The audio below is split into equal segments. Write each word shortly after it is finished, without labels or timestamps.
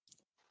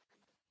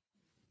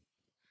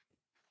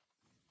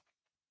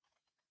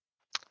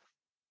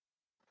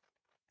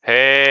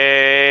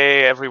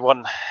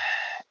everyone.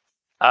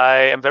 I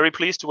am very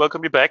pleased to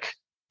welcome you back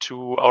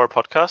to our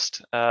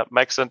podcast.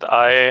 Max and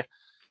I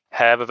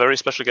have a very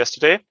special guest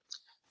today.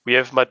 We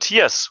have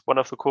Matthias, one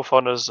of the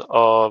co-founders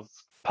of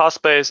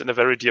Pathbase and a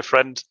very dear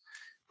friend,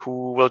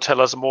 who will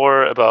tell us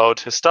more about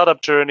his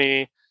startup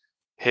journey,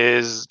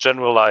 his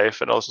general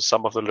life, and also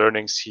some of the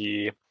learnings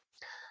he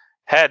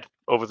had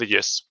over the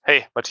years.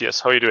 Hey,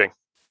 Matthias, how are you doing?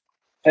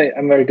 Hey,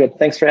 I'm very good.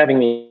 Thanks for having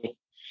me.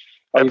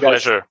 A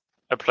pleasure.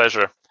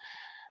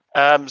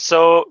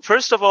 So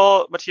first of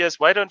all, Matthias,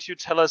 why don't you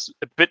tell us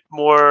a bit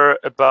more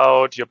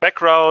about your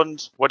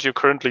background, what you're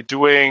currently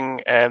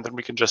doing, and then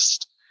we can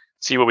just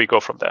see where we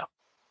go from there.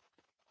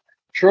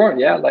 Sure.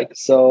 Yeah.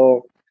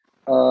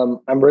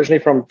 I'm originally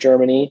from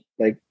Germany,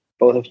 like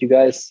both of you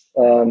guys.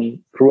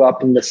 Grew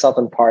up in the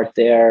southern part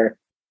there.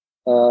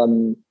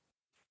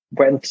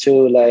 Went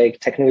to like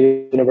Technical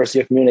University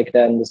of Munich.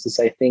 Then this is,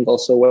 I think,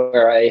 also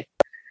where I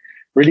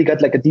really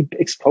got like a deep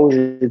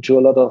exposure to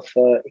a lot of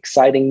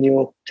exciting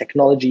new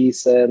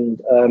technologies and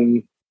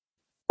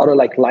other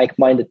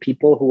like-minded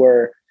people who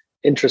were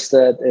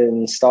interested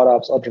in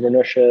startups,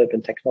 entrepreneurship,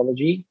 and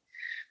technology.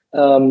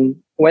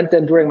 Went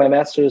then during my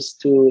master's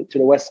to the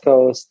West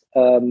Coast.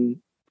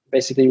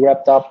 Basically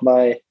wrapped up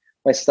my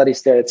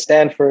studies there at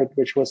Stanford,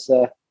 which was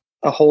a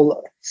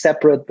whole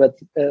separate but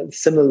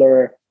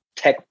similar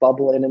tech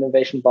bubble and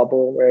innovation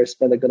bubble where I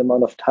spent a good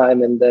amount of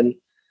time, and then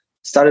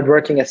started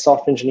working as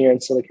software engineer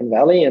in Silicon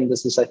Valley. And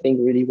this is, I think,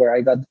 really where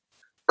I got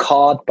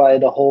caught by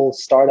the whole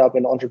startup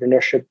and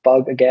entrepreneurship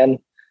bug again,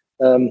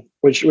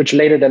 which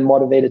later then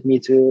motivated me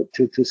to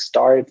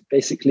start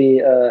basically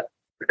a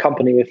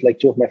company with like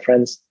two of my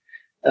friends.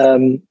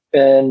 And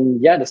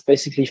yeah, this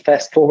basically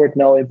fast forward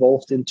now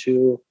evolved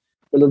into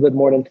a little bit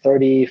more than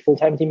 30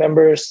 full-time team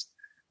members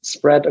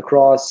spread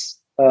across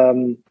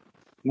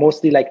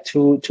mostly like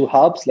two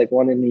hubs, like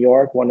one in New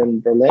York, one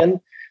in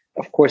Berlin.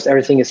 Of course,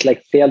 everything is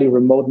like fairly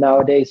remote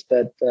nowadays,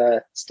 but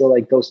still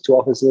like those two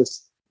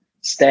offices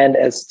stand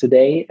as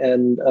today.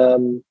 And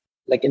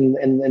like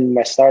in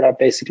my startup,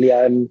 basically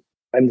I'm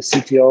the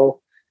CTO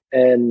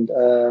and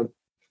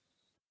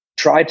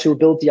try to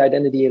build the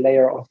identity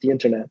layer of the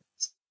internet.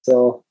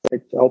 So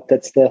I hope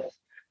that's the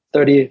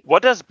 30.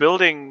 What does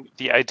building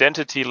the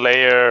identity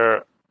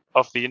layer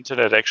of the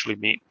internet actually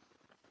mean?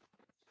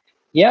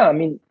 Yeah, I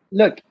mean,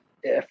 look,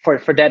 for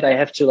that, I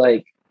have to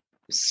like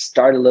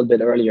start a little bit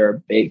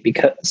earlier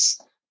because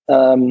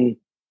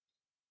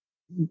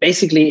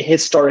basically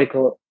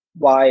historical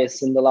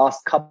wise in the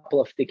last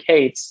couple of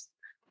decades,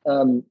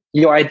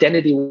 your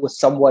identity was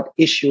somewhat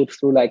issued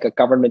through like a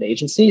government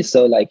agency.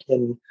 So like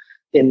in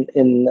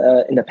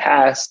the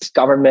past,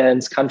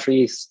 governments,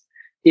 countries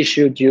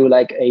issued you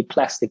like a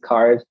plastic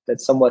card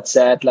that somewhat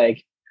said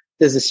like,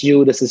 this is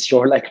you, this is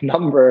your like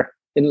number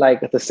in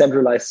like the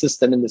centralized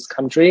system in this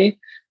country.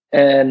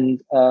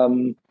 And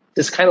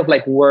this kind of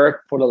like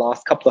worked for the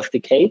last couple of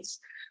decades.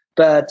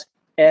 But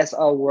as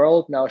our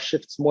world now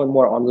shifts more and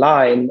more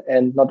online,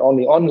 and not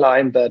only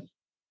online, but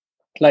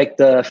like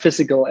the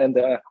physical and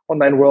the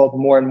online world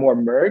more and more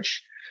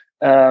merge,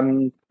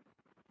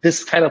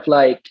 this kind of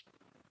like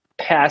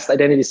past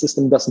identity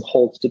system doesn't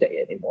hold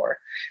today anymore.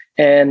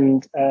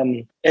 And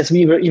as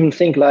we were even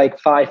think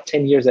like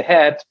 5-10 years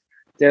ahead,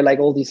 there are like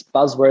all these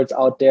buzzwords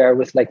out there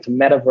with like the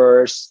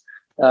metaverse,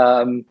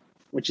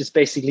 which is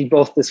basically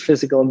both this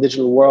physical and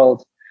digital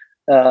world,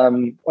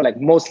 or like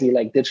mostly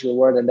like digital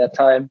world in that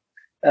time.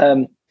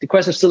 The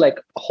question still like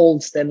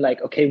holds then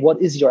like, okay,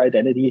 what is your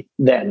identity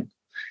then?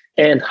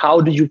 And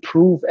how do you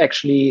prove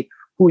actually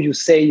who you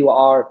say you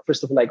are,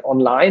 first of all, like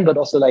online, but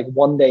also like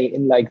one day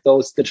in like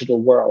those digital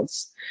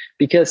worlds?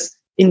 Because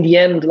in the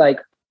end, like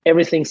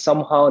everything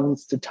somehow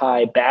needs to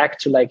tie back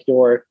to like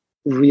your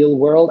real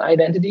world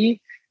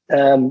identity,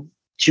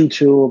 due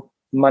to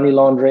money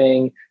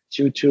laundering,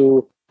 due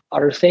to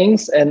other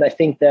things. And I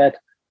think that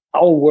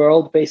our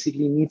world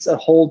basically needs a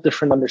whole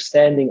different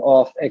understanding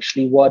of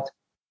actually what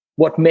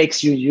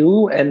makes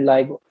you and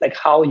like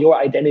how your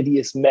identity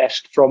is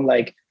meshed from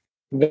like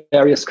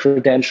various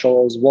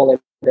credentials,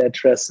 wallet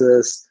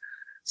addresses,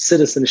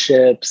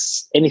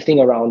 citizenships, anything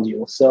around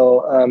you.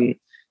 So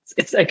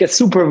it's like a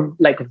super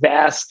like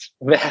vast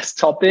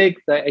topic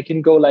that I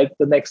can go like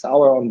the next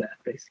hour on that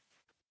basically.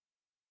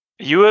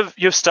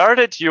 You've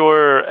started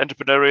your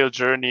entrepreneurial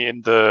journey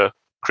in the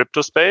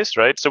crypto space,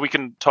 right? So we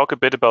can talk a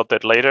bit about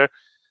that later.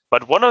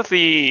 But one of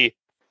the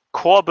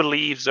core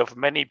beliefs of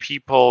many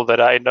people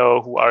that I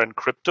know who are in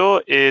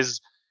crypto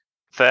is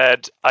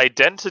that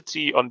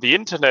identity on the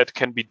internet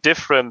can be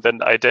different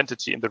than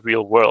identity in the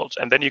real world.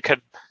 And then you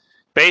can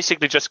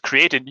basically just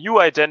create a new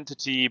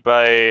identity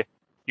by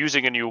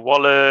using a new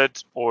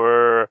wallet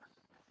or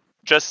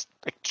just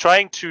like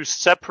trying to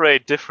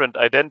separate different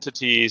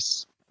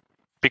identities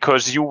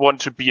because you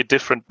want to be a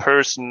different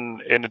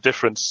person in a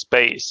different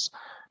space.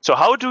 So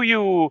how do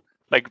you,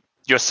 like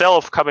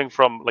yourself coming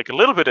from like a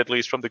little bit at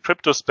least from the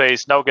crypto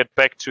space, now get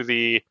back to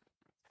the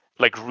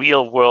like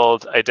real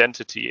world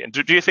identity? And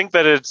do you think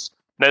that it's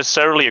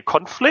necessarily a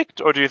conflict,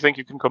 or do you think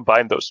you can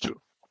combine those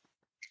two?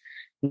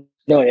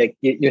 No,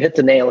 you hit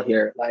the nail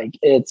here. Like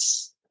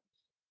it's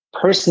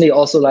personally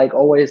also like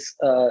always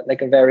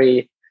like a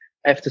very,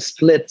 I have to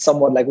split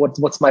somewhat like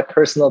what's my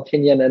personal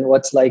opinion and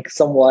what's like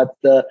somewhat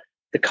the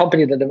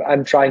company that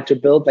I'm trying to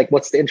build, like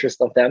what's the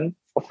interest of them,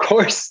 of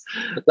course.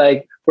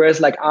 Like, whereas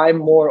like I'm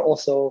more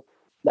also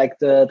like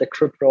the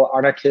crypto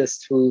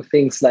anarchist who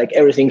thinks like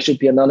everything should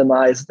be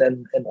anonymized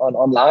and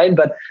online.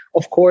 But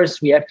of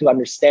course we have to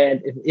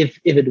understand if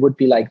it would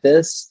be like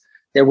this,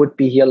 there would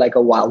be here like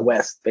a Wild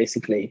West,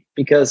 basically,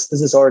 because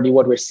this is already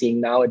what we're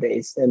seeing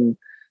nowadays in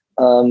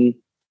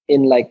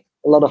like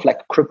a lot of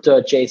like crypto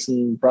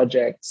adjacent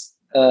projects,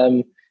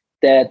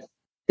 that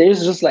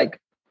there's just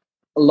like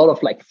a lot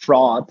of like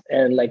fraud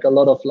and like a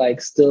lot of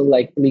like still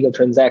like illegal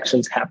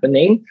transactions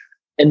happening.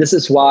 And this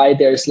is why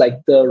there's like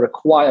the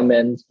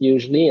requirement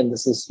usually, and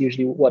this is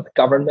usually what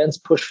governments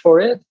push for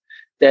it,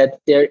 that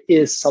there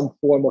is some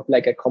form of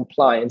like a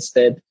compliance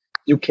that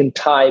you can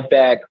tie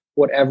back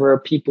whatever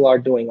people are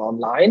doing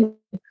online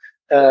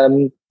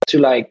to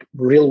like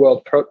real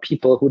world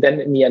people who then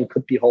in the end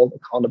could be held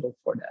accountable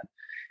for that.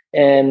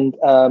 And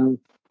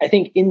I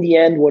think in the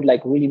end, what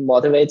like really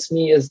motivates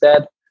me is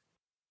that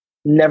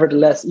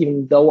nevertheless,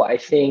 even though I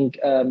think,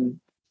 and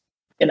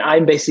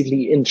I'm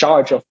basically in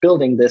charge of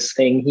building this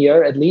thing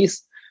here, at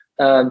least,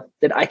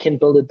 that I can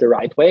build it the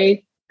right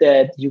way,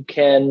 that you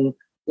can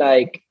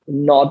like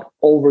not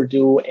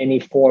overdo any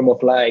form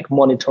of like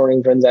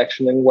monitoring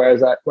transaction. And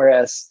whereas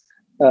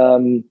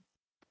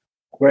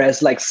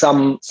like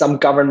some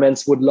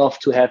governments would love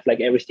to have like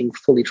everything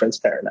fully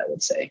transparent, I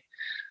would say.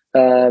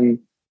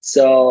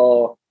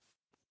 So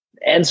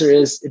the answer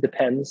is it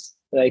depends.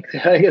 Like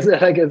I guess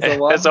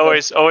that's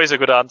always a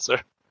good answer.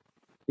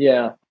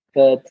 Yeah,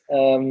 but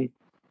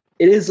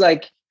it is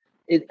like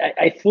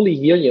I fully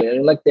hear you.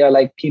 And like there are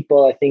like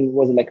people, I think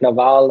was it like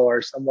Naval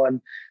or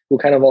someone who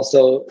kind of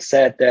also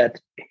said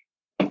that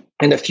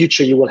in the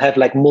future you will have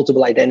like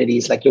multiple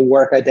identities, like your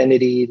work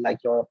identity, like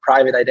your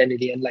private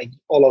identity, and like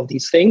all of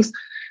these things.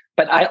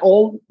 But I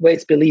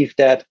always believe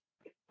that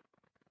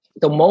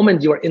the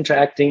moment you're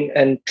interacting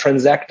and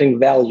transacting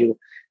value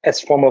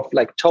as form of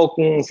like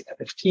tokens,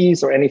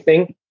 NFTs, or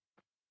anything,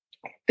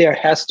 there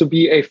has to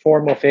be a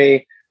form of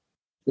a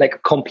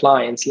like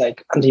compliance,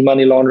 like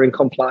anti-money laundering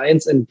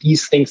compliance. And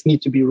these things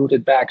need to be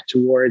rooted back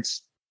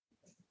towards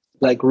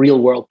like real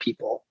world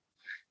people.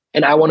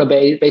 And I want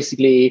to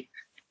basically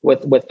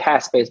with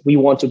Passbase, we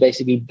want to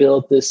basically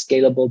build this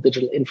scalable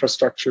digital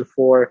infrastructure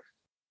for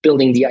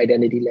building the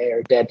identity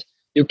layer, that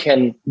you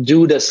can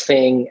do this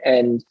thing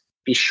and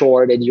be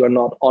sure that you're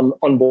not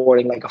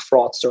onboarding like a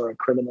fraudster or a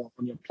criminal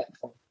on your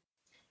platform.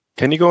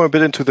 Can you go a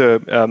bit into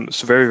the,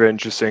 so very, very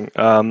interesting.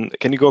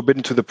 Can you go a bit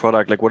into the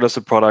product? Like, what does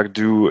the product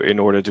do in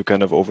order to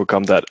kind of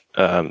overcome that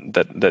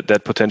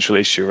that potential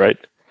issue, right?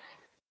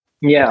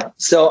 Yeah.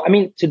 So, I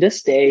mean, to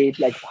this day,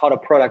 like how the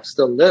product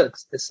still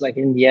looks, it's like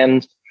in the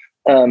end,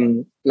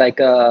 like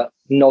a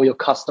know your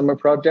customer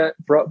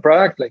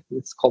product, like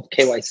it's called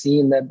KYC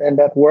in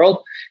that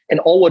world. And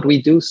all what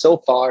we do so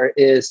far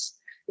is,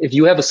 if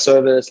you have a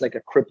service like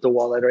a crypto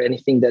wallet or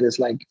anything that is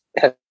like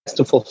has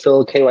to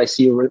fulfill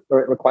KYC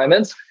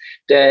requirements,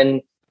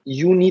 then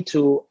you need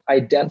to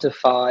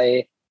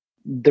identify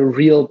the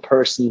real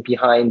person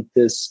behind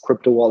this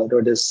crypto wallet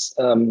or this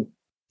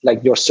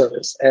like your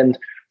service. And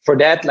for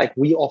that, like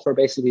we offer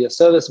basically a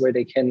service where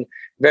they can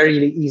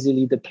very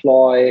easily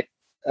deploy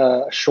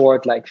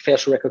short like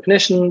facial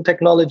recognition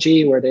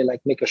technology, where they like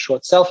make a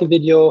short selfie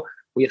video.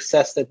 We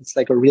assess that it's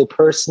like a real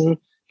person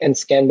and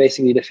scan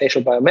basically the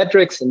facial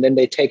biometrics, and then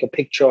they take a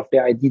picture of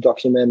their ID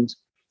document,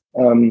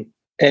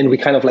 and we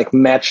kind of like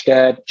match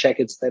that, check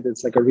that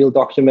it's like a real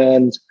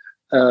document,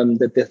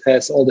 that it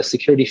has all the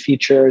security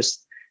features,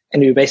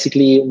 and we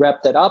basically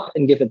wrap that up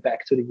and give it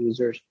back to the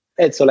users,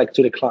 and so like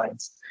to the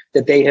clients,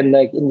 that they can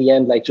like in the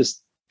end like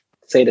just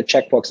say the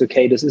checkbox,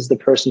 okay, this is the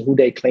person who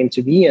they claim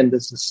to be, and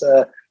this is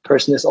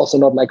person is also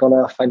not like on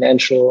a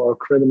financial or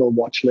criminal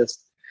watch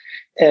list.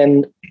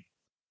 And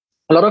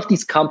a lot of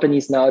these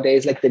companies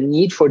nowadays, like the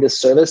need for this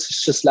service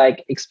is just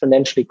like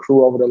exponentially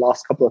grew over the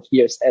last couple of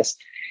years, as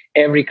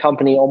every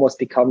company almost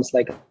becomes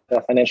like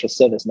a financial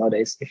service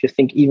nowadays. If you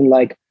think even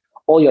like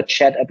all your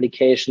chat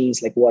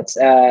applications like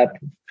WhatsApp,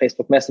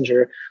 Facebook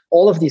Messenger,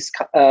 all of these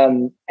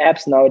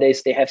apps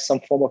nowadays, they have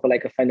some form of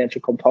like a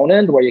financial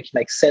component where you can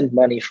like send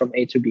money from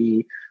A to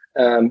B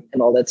and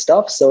all that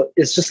stuff. So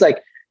it's just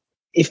like,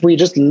 if we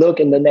just look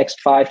in the next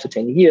 5 to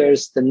 10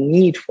 years, the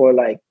need for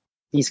like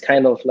these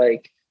kind of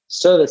like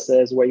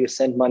services where you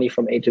send money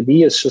from A to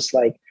B is just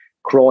like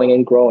growing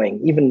and growing.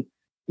 Even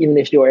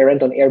if you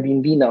rent on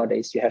Airbnb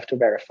nowadays, you have to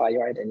verify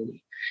your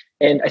identity.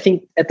 And I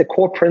think at the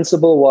core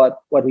principle,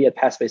 what we at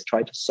Passbase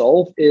try to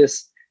solve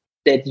is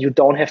that you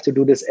don't have to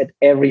do this at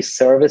every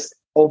service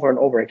over and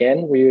over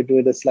again, where you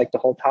do this like the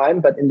whole time.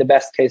 But in the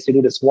best case, you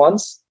do this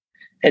once,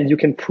 and you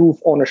can prove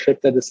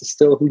ownership that this is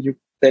still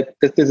that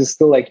this is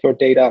still like your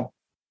data,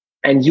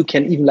 and you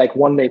can even like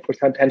one day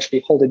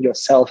potentially hold it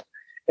yourself.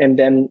 And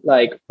then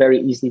like very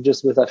easily,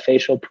 just with a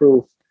facial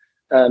proof,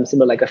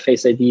 similar like a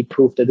Face ID,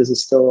 proof that this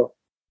is still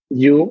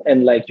you,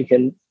 and like you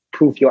can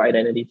prove your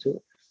identity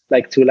to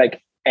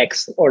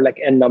X or like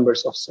N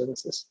numbers of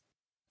services.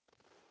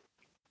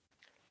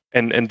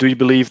 And do you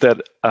believe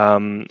that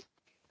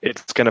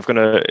it's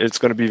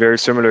gonna be very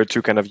similar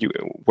to kind of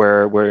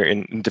where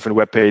in different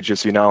web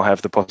pages you now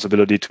have the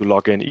possibility to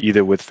log in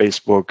either with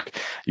Facebook,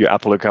 your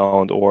Apple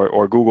account,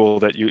 or Google,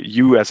 that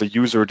you as a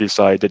user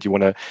decide that you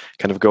want to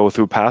kind of go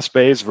through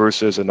Passbase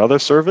versus another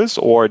service?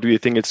 Or do you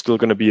think it's still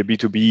going to be a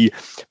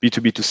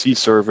B2B2C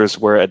service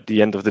where at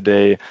the end of the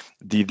day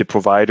the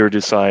provider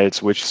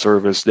decides which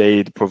service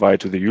they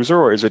provide to the user,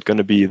 or is it going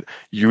to be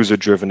user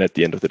driven at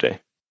the end of the day?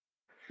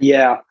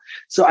 Yeah.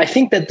 So I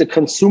think that the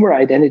consumer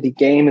identity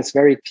game is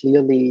very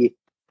clearly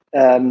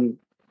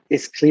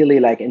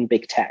like in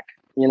big tech,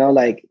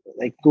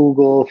 like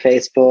Google,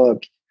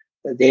 Facebook,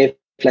 they have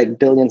like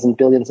billions and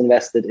billions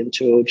invested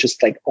into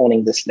just like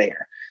owning this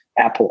layer,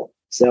 Apple.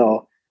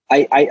 So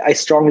I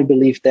strongly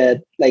believe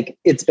that like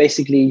it's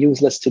basically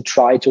useless to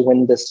try to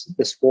win this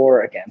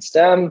war against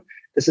them.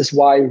 This is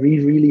why we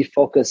really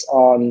focus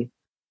on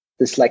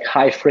this like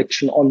high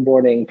friction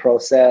onboarding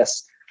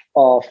process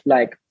of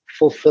like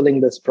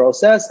fulfilling this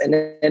process, and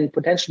then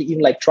potentially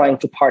even like trying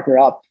to partner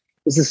up.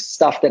 This is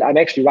stuff that I'm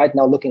actually right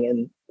now looking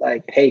in,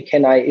 like, hey,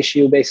 can I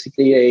issue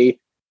basically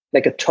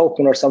a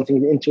token or something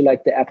into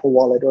like the Apple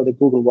Wallet or the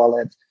Google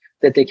Wallet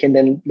that they can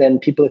then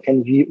people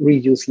can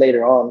reuse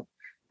later on,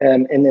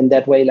 and in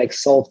that way like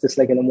solve this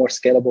like in a more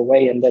scalable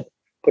way, and that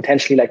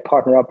potentially like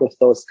partner up with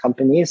those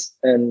companies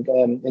and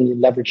you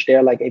leverage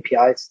their like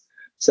APIs.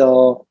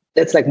 So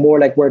that's like more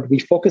like where we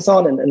focus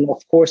on, and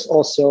of course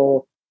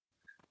also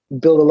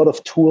build a lot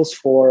of tools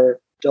for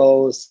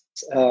those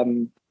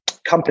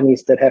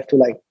companies that have to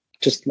like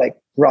just like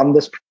run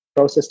this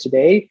process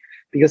today,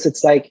 because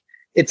it's like,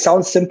 it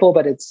sounds simple,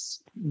 but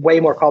it's way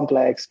more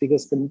complex,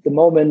 because the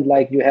moment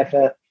like you have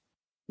a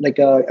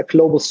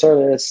global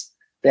service,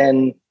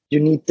 then you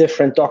need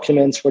different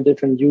documents for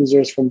different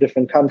users from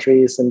different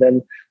countries, and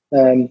then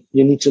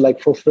you need to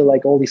like fulfill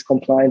like all these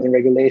compliance and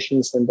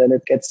regulations, and then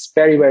it gets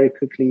very, very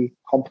quickly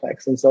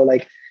complex. And so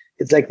like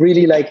it's like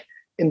really like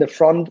in the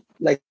front,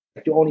 like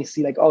you only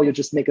see like, oh, you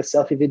just make a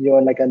selfie video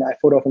and like a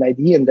photo of an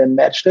ID and then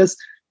match this.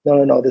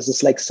 No. This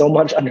is like so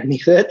much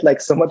underneath it, like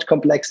so much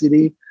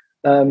complexity.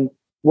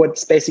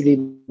 What's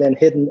basically then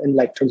hidden in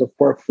like terms of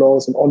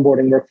workflows and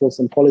onboarding workflows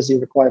and policy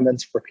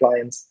requirements for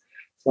clients.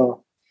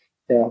 So,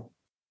 yeah.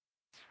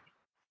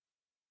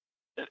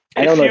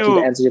 I don't know if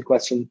you answer your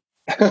question.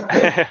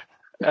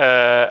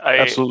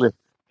 Absolutely.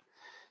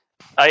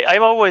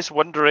 I'm always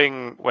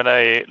wondering when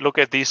I look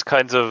at these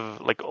kinds of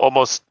like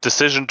almost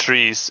decision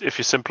trees, if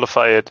you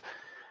simplify it,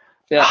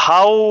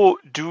 how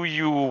do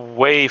you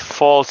weigh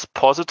false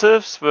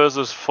positives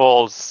versus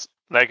false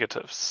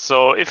negatives?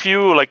 So if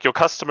you, like your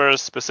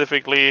customers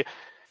specifically,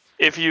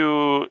 if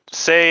you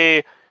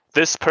say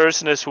this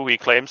person is who he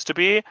claims to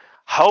be,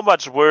 how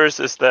much worse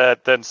is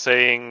that than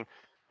saying,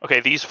 okay,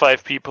 these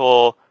 5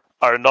 people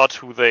are not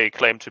who they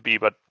claim to be,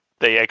 but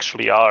they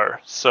actually are?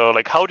 So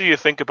like, how do you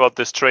think about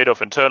this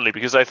trade-off internally?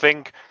 Because I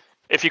think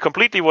if you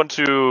completely want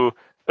to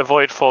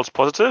avoid false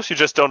positives, you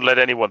just don't let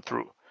anyone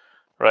through,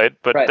 right?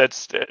 But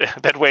that's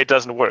that way it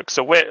doesn't work.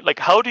 So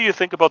how do you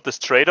think about this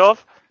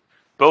trade-off,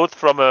 both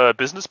from a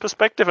business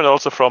perspective and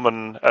also from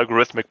an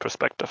algorithmic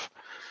perspective?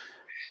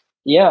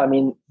 Yeah, I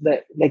mean,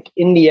 like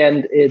in the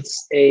end,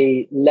 it's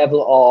a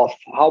level of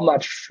how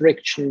much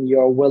friction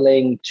you're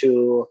willing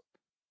to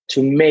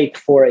make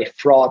for a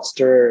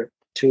fraudster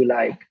to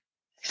like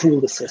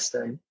fool the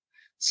system.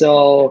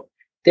 So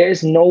there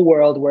is no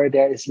world where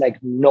there is like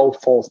no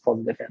false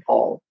positive at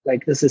all.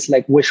 Like this is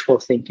like wishful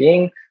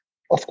thinking.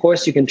 Of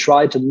course, you can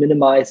try to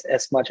minimize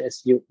as much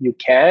as you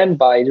can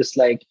by just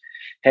like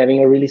having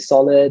a really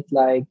solid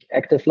like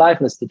active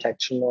liveness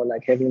detection, or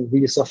like having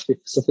really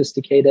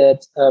sophisticated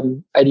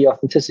ID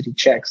authenticity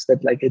checks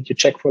that like you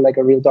check for like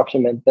a real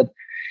document. But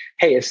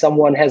hey, if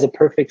someone has a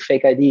perfect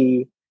fake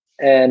ID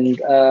and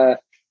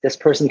this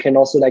person can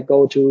also like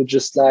go to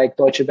just like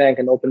Deutsche Bank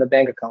and open a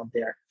bank account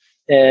there.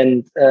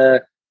 And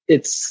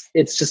it's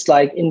just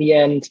like in the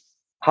end,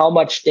 how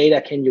much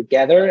data can you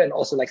gather, and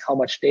also like how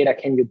much data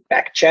can you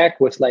back check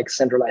with like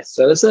centralized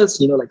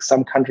services? Like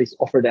some countries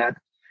offer that,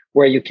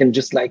 where you can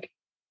just like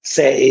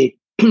say,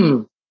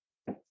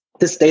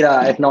 this data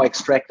I've now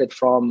extracted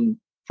from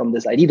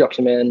this ID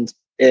document.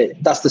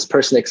 Does this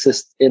person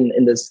exist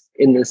in this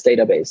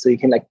database? So you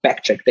can like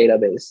back check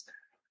database.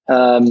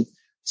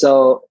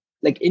 So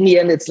like in the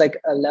end, it's like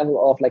a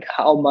level of like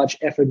how much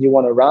effort you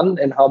want to run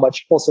and how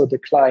much also the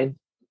client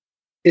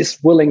is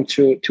willing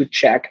to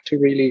check to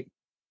really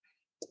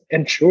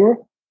ensure,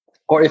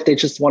 or if they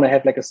just want to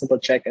have like a simple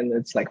check and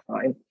it's like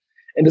fine.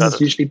 And this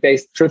is usually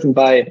driven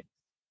by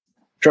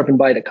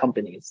the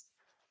companies.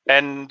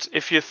 And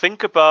if you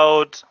think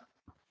about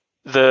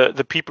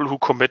the people who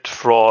commit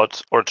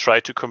fraud or try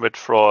to commit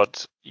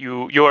fraud,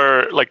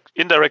 you're like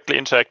indirectly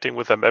interacting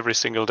with them every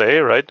single day,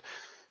 right?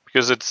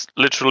 Because it's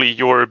literally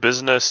your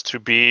business to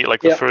be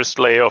like the first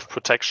layer of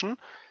protection.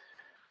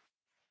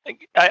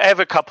 I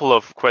have a couple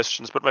of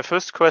questions, but my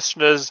first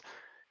question is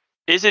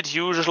it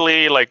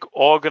usually like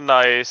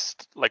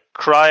organized like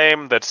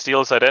crime that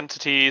steals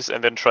identities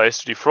and then tries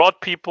to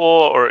defraud people,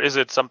 or is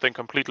it something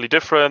completely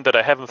different that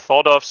I haven't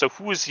thought of? So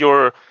who is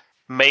your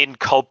main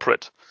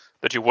culprit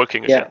that you're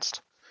working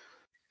against?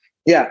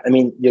 Yeah, I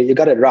mean, you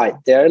got it right.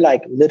 They're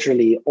like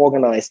literally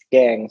organized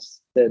gangs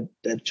that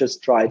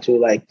just try to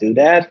like do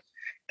that.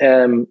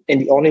 And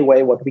the only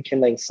way what we can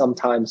like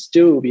sometimes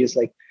do, because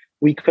like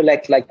we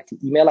collect like the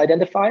email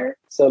identifier.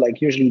 So like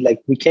usually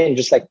like we can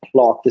just like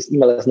block this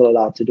email is not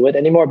allowed to do it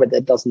anymore, but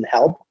that doesn't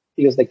help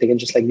because like they can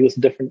just like use a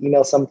different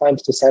email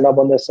sometimes to sign up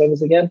on their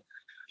service again.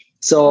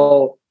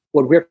 So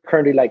what we're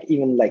currently like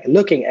even like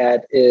looking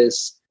at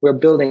is we're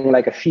building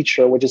like a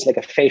feature, which is like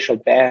a facial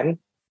ban,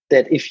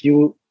 that if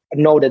you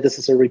know that this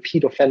is a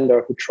repeat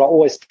offender who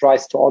always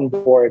tries to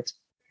onboard,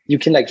 you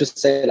can like just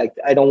say like,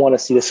 I don't want to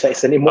see this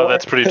face anymore. Oh,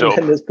 that's pretty dope.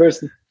 And this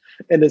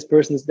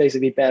person is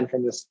basically banned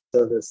from this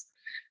service.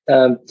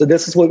 So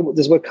this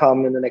will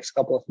come in the next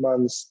couple of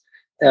months.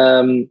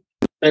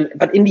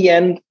 But in the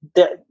end,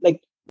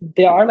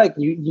 there are like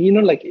you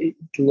know like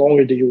the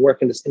longer do you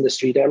work in this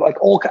industry, there are like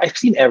I've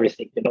seen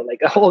everything, you know,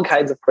 like all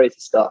kinds of crazy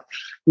stuff.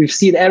 We've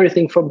seen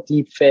everything from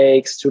deep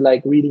fakes to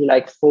like really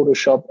like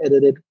Photoshop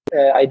edited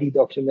ID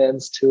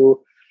documents to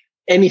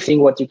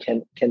anything what you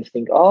can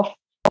think of.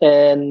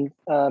 And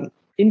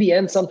in the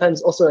end,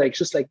 sometimes also like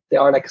just like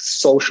there are like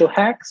social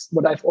hacks.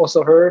 What I've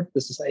also heard,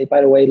 this is by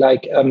the way,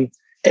 like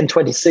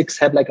N26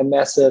 had like a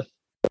massive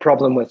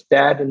problem with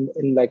that in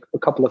like a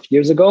couple of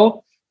years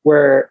ago,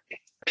 where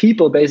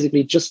people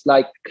basically just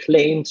like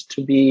claimed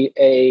to be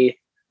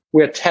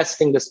we're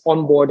testing this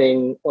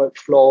onboarding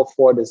flow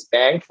for this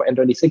bank for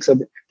N26. So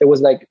there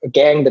was like a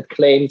gang that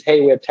claimed,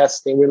 hey,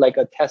 we're like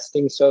a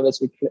testing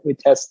service. We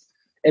test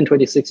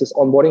N26's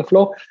onboarding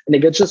flow. And they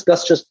just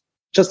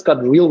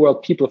got real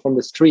world people from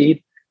the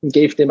street and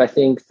gave them, I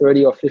think,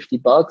 30 or 50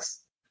 bucks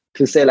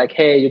to say like,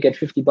 hey, you get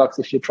 50 bucks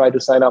if you try to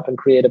sign up and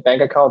create a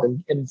bank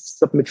account and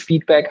submit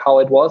feedback how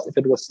it was, if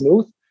it was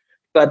smooth.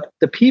 But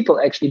the people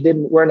actually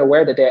weren't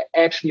aware that they're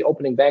actually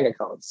opening bank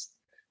accounts.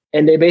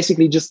 And they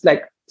basically just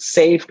like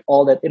saved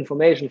all that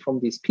information from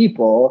these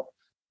people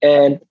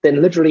and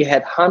then literally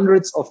had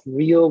hundreds of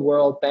real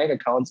world bank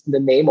accounts in the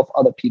name of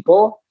other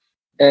people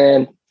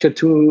and could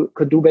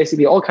do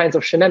basically all kinds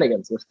of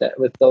shenanigans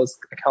with those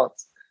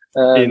accounts.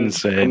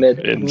 Insane.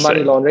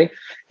 Money laundering.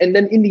 And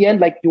then in the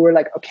end, like you were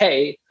like,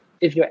 okay,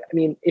 if you're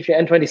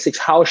N26,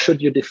 how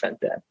should you defend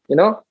that? You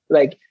know,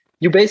 like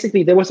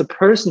there was a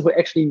person who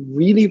actually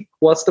really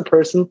was the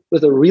person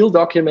with a real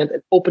document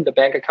and opened a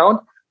bank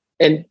account,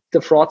 and the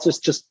fraudsters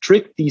just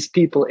tricked these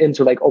people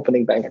into like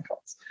opening bank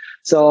accounts.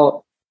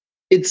 So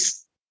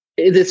it's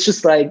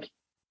just like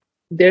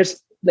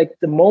there's like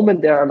the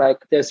moment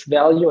there's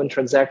value in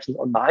transactions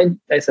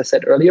online, as I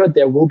said earlier,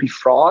 there will be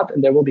fraud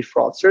and there will be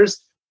fraudsters,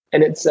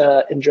 and it's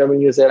in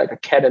German you say like a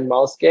cat and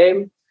mouse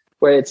game,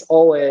 where it's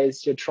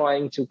always you're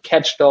trying to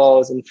catch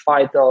those and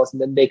fight those,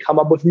 and then they come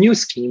up with new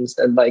schemes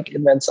and like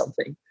invent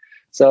something.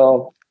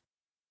 So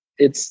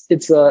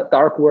it's a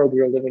dark world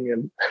we're living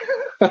in.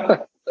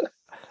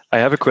 I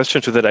have a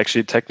question to that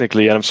actually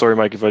technically, and I'm sorry,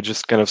 Mike, if I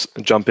just kind of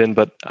jump in,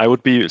 but I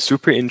would be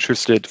super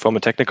interested from a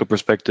technical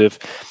perspective,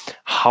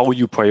 how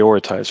you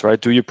prioritize, right?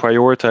 Do you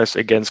prioritize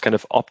against kind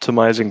of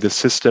optimizing the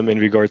system in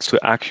regards to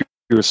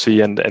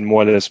accuracy and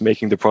more or less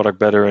making the product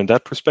better in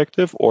that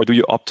perspective? Or do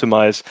you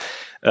optimize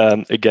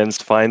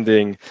against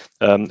finding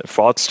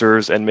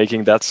fraudsters and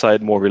making that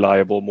side more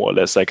reliable, more or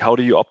less? Like, how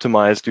do you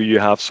optimize? Do you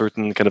have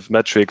certain kind of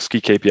metrics,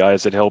 key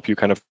KPIs that help you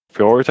kind of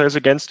prioritize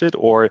against it?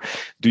 Or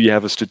do you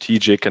have a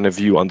strategic kind of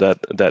view on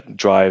that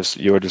drives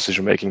your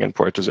decision making and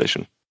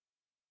prioritization?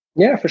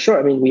 Yeah, for sure.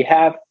 I mean, we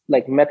have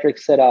like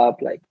metrics set up,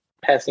 like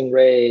passing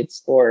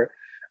rates or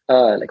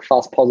like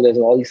false positives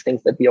and all these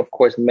things that we, of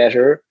course,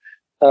 measure.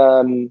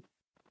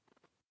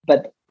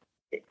 But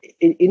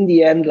in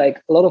the end,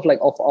 like a lot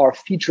of our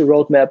feature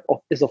roadmap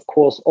is of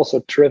course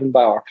also driven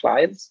by our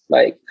clients.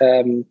 Like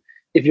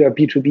if you're a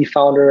B2B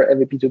founder,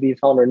 every B2B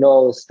founder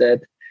knows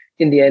that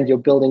in the end, you're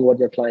building what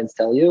your clients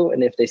tell you.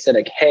 And if they say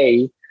like,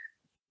 hey,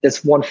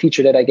 this one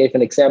feature that I gave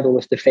an example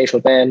with the facial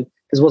ban,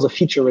 this was a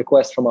feature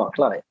request from our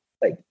client.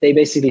 Like they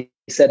basically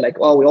said like,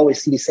 oh, we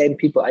always see the same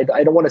people. I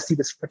don't want to see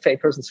this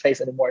person's face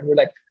anymore. And we're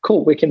like,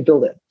 cool, we can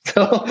build it.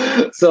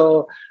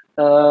 So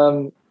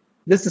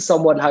this is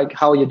somewhat like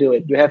how you do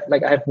it. You have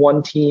like, I have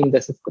one team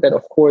that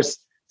of course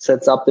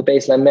sets up the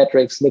baseline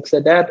metrics, looks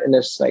at that, and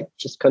it's like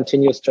just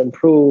continues to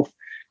improve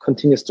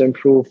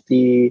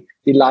the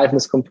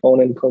liveness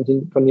component,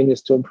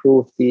 continues to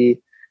improve the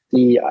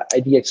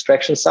ID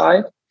extraction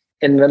side.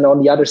 And then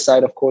on the other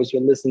side, of course,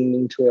 you're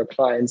listening to your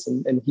clients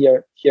and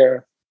here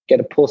get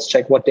a pulse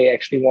check what they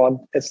actually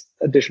want as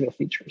additional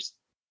features.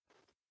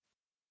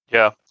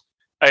 Yeah,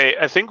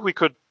 I think we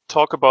could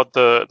talk about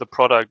the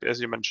product, as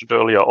you mentioned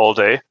earlier, all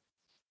day.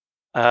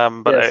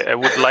 But yes. I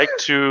would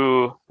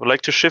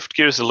like to shift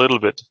gears a little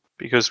bit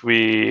because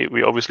we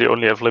obviously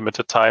only have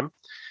limited time.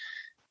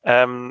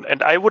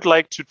 And I would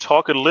like to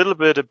talk a little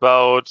bit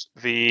about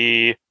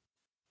the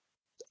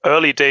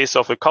early days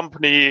of a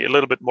company, a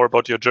little bit more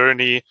about your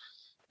journey,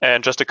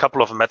 and just a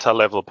couple of meta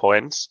level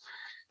points.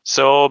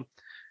 So,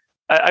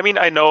 I mean,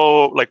 I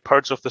know like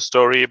parts of the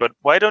story, but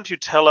why don't you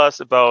tell us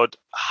about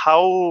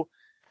how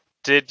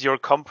did your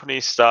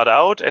company start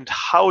out, and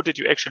how did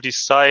you actually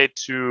decide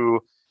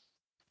to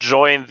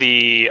join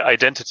the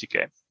identity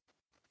game?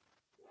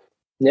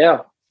 Yeah,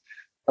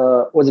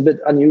 was a bit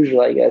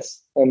unusual, I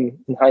guess, in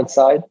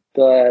hindsight,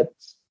 but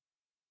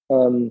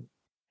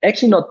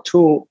actually not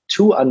too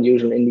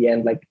unusual in the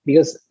end. Like,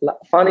 because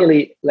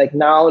funnily, like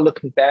now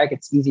looking back,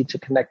 it's easy to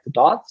connect the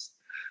dots.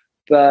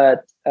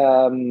 But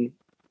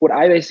what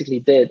I basically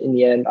did in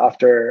the end,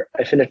 after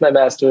I finished my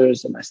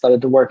master's and I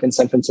started to work in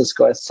San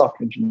Francisco as a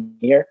software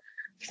engineer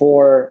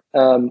for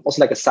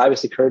also like a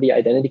cybersecurity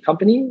identity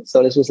company.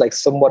 So this was like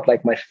somewhat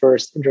like my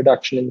first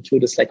introduction into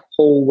this like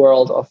whole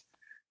world of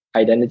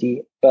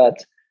identity.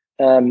 But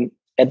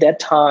at that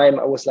time,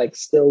 I was like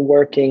still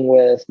working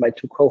with my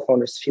two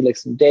co-founders,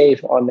 Felix and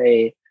Dave, on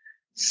a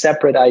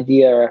separate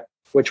idea,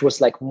 which was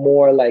like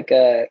more like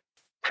a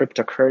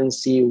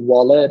cryptocurrency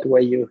wallet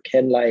where you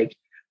can like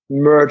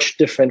merge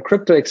different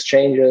crypto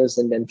exchanges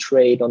and then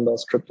trade on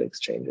those crypto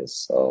exchanges.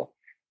 So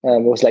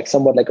it was like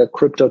somewhat like a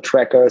crypto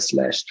tracker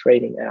 /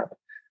 trading app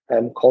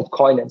called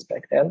Coinance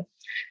back then.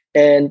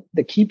 And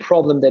the key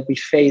problem that we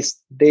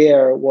faced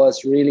there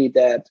was really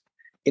that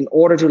in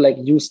order to like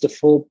use the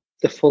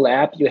full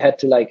app, you had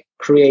to like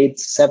create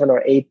 7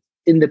 or 8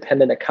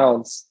 independent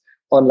accounts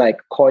on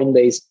like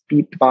Coinbase,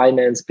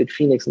 Binance,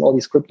 Bitfinex, and all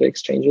these crypto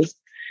exchanges.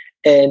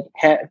 And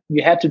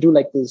you had to do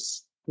like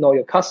this know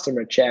your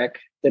customer check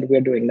that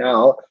we're doing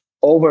now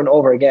over and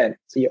over again.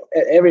 So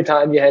every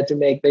time you had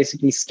to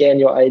basically scan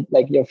your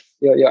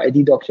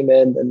ID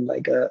document and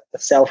like a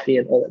selfie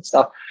and all that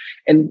stuff.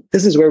 And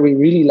this is where we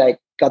really like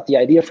got the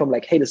idea from,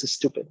 like, hey, this is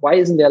stupid. Why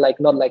isn't there like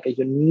not like a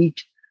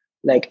unique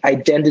like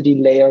identity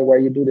layer where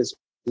you do this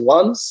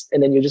once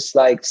and then you just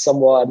like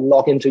somewhat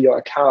log into your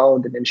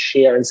account and then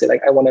share and say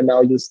like, I want to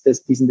now use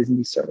these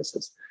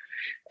services.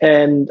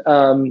 And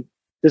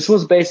this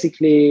was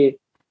basically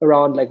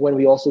around like when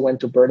we also went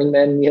to Burning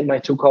Man, me and my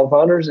two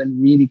co-founders,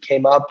 and really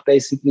came up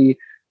basically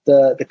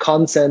the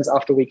consensus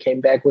after we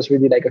came back was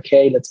really like,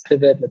 okay, let's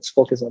pivot, let's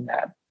focus on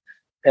that.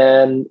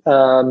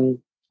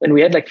 And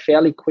we had like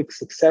fairly quick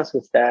success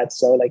with that.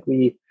 So like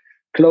we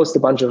closed a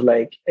bunch of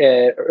like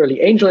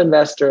early angel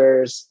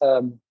investors.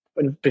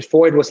 And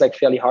before it was like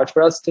fairly hard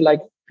for us to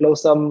like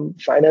close some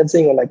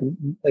financing or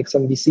like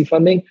some VC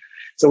funding.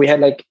 So we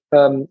had like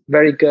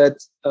very good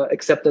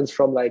acceptance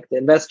from like the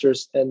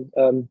investors,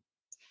 and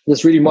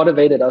this really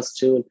motivated us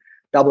to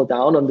double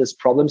down on this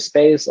problem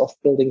space of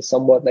building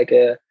somewhat like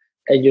a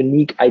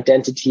unique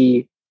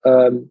identity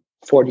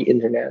for the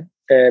internet.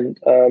 And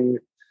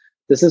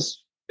this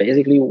is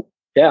basically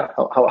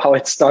how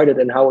it started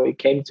and how it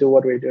came to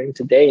what we're doing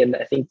today. And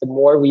I think the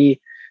more we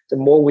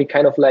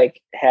kind of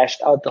like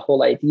hashed out the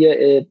whole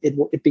idea,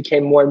 it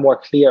became more and more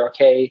clear.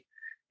 Okay,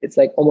 it's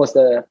like almost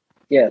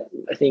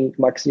I think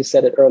Max, you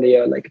said it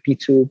earlier, like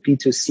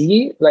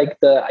B2C, like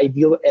the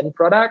ideal end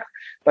product.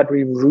 But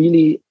we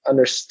really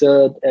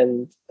understood,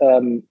 and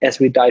as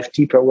we dive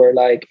deeper, we're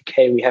like,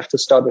 okay, we have to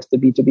start with the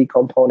B2B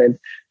component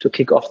to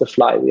kick off the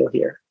flywheel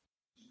here.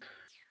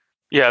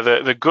 Yeah,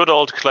 the good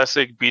old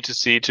classic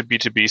B2C to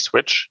B2B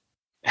switch.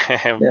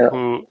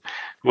 Who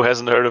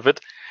hasn't heard of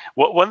it?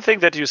 One thing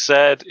that you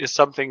said is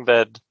something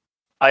that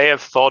I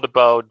have thought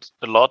about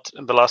a lot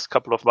in the last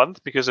couple of months,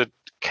 because it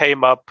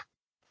came up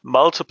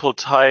multiple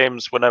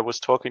times when I was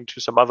talking to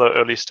some other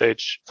early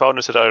stage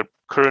founders that are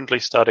currently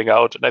starting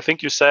out. And I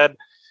think you said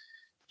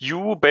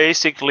you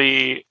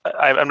basically,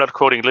 I'm not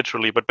quoting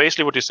literally, but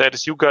basically what you said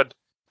is you got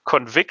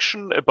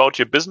conviction about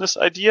your business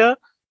idea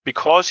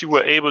because you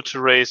were able to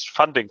raise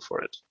funding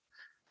for it,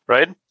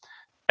 right?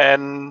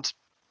 And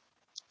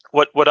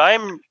what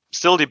I'm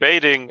still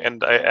debating,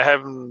 and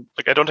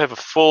I don't have a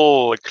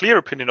full clear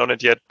opinion on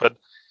it yet, but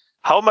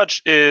how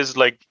much is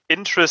like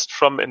interest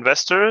from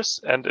investors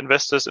and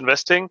investors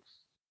investing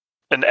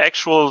an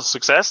actual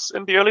success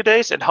in the early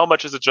days, and how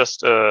much is it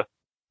just a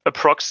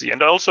proxy,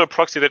 and also a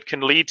proxy that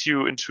can lead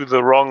you into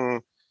the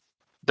wrong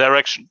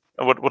direction?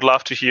 I would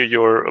love to hear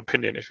your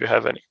opinion if you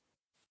have any.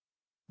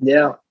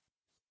 Yeah,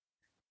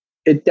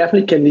 it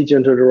definitely can lead you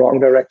into the wrong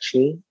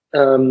direction.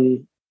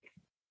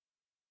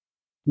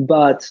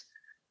 But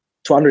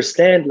to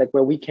understand like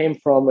where we came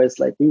from is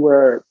like we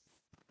were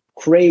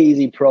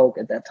crazy broke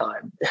at that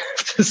time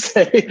to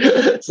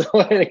say. So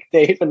like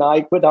Dave and I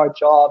quit our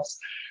jobs.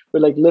 We're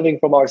like living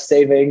from our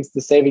savings.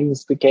 The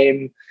savings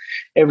became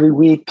every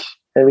week,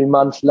 every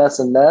month less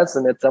and less.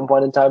 And at some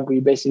point in time, we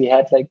basically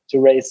had like to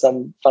raise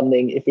some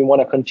funding if we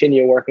want to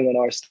continue working on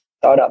our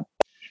startup.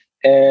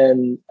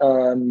 And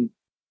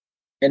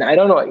I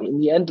don't know, in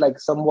the end, like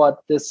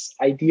somewhat this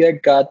idea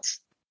got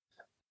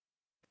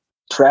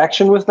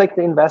traction with like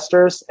the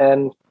investors,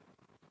 and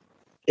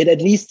it at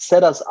least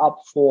set us up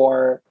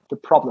for the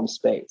problem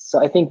space.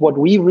 So I think what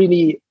we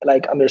really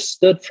like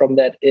understood from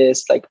that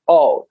is like,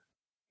 oh,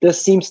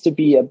 this seems to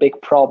be a big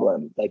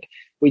problem. Like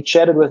we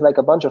chatted with like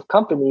a bunch of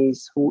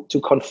companies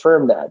to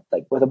confirm that,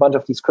 like with a bunch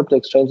of these crypto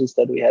exchanges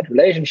that we had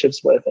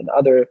relationships with and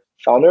other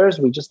founders,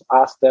 we just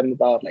asked them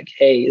about like,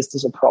 hey, is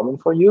this a problem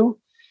for you?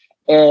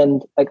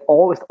 And like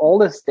with all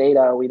this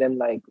data, we then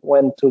like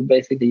went to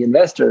basically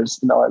investors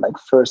in our like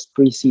first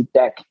pre-seed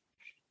deck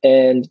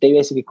And they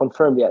basically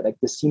confirmed, yeah, like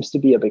this seems to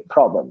be a big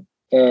problem.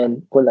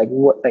 And we're like,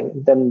 what?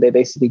 And then they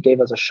basically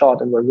gave us a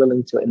shot and we're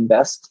willing to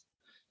invest.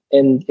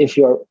 And if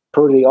you're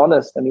brutally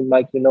honest, I mean,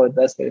 Mike,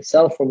 investing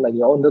itself from like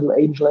your own little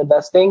angel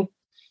investing,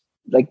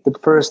 like the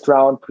first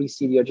round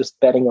pre-seed, you're just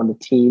betting on the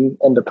team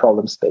and the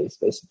problem space,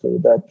 basically,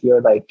 that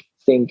you're like,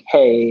 think,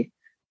 hey,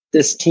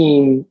 this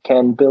team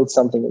can build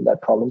something in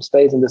that problem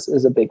space. And this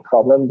is a big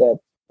problem that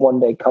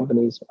one day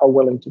companies are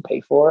willing to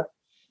pay for.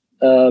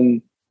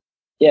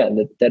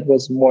 That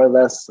was more or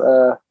less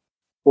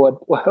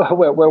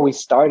where we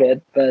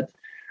started. But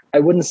I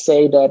wouldn't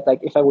say that, like,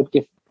 if I would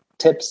give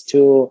tips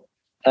to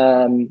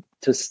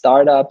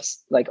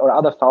startups, like, or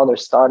other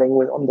founders starting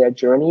with on their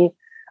journey,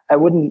 I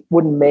wouldn't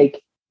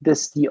make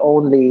this the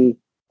only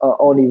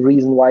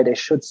reason why they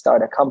should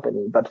start a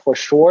company. But for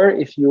sure,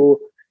 if you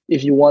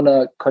want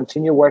to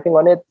continue working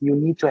on it, you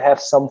need to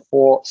have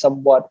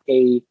somewhat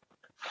a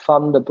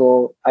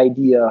fundable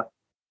idea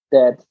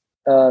that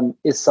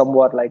is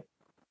somewhat like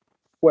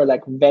where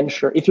like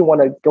venture. If you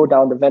want to go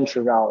down the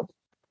venture route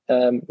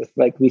with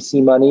like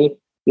VC money,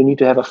 you need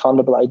to have a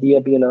fundable idea,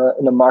 be in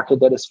a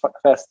market that is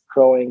fast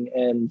growing,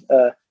 and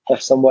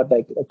have somewhat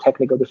like a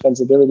technical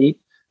defensibility.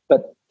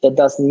 But that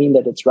doesn't mean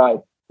that it's right.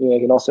 You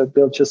can also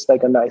build just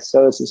like a nice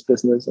services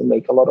business and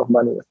make a lot of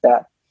money with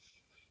that.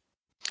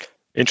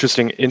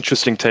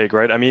 Interesting take,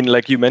 right? I mean,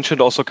 like you mentioned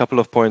also a couple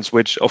of points,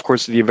 which of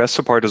course the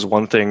investor part is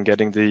one thing,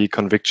 getting the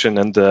conviction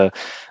and the,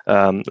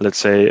 let's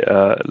say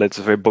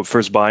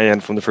first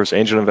buy-in from the first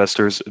angel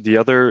investors. The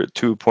other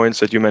 2 points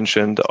that you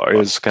mentioned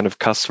is kind of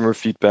customer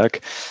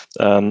feedback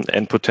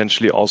and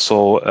potentially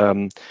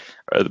also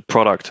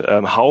product.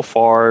 How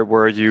far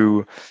were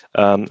you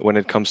when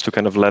it comes to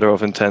kind of letter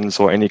of intents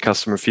or any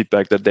customer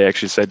feedback that they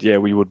actually said, yeah,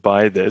 we would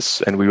buy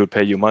this and we would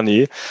pay you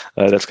money?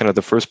 That's kind of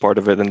the first part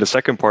of it. And the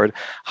second part,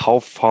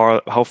 how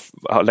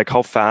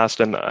fast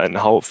and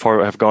how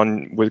far have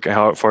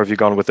you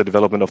gone with the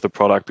development of the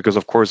product? Because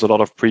of course, a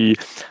lot of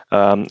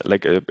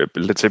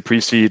let's say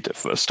pre-seed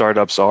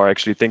startups are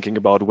actually thinking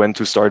about when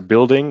to start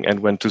building and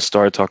when to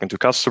start talking to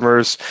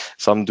customers.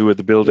 Some do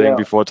the building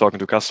before talking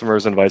to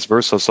customers and vice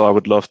versa. So I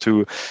would love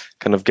to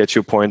kind of get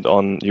your point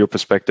on your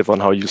perspective on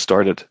how you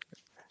started.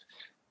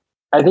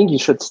 I think you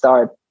should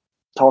start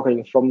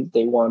talking from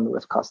day one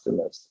with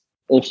customers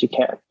if you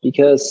can,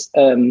 because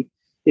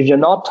if you're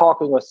not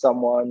talking with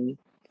someone,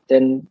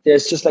 then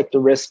there's just like the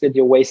risk that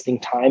you're wasting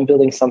time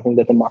building something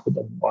that the market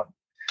doesn't want.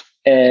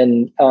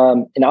 And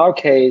in our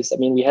case, I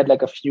mean, we had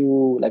like a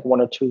few, like 1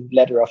 or 2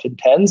 letter of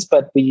intents,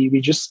 but we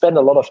just spent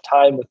a lot of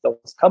time with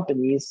those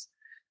companies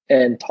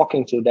and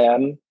talking to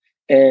them.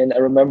 And I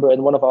remember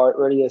in one of our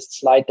earliest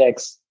slide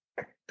decks,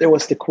 there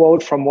was the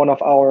quote from one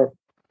of our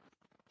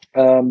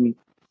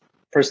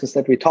persons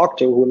that we talked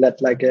to, who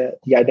led like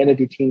the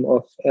identity team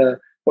of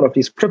one of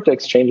these crypto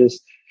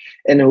exchanges,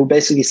 and who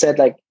basically said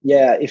like,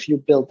 yeah, if you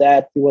build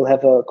that, you will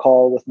have a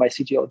call with my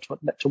CTO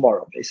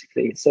tomorrow,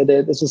 basically. So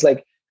this was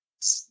like,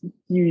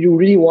 you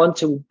really want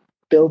to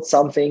build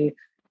something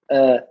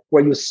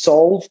where you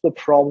solve the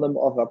problem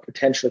of a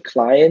potential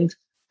client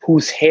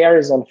whose hair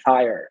is on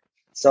fire.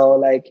 So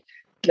like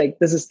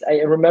this is, I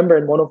remember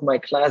in one of my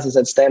classes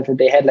at Stanford,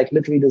 they had like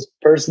literally this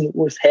person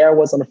whose hair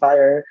was on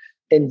fire,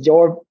 and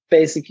your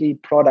basically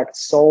product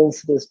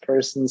solves this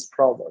person's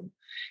problem.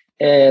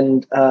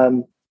 And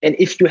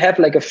if you have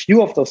like a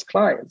few of those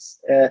clients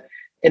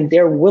and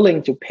they're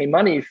willing to pay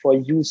money for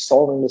you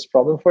solving this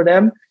problem for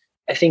them,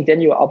 I think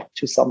then you're up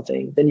to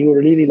something. Then you're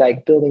really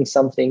like building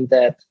something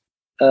that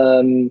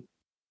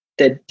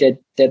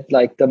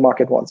like the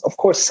market wants. Of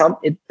course,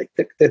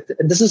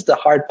 this is the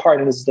hard part,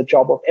 and this is the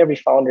job of every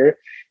founder,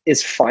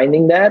 is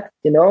finding that.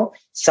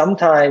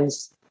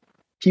 Sometimes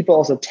people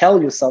also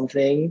tell you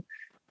something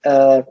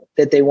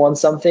that they want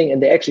something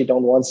and they actually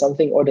don't want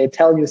something, or they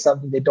tell you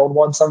something they don't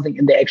want something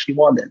and they actually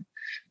want it.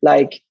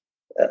 Like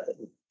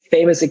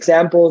famous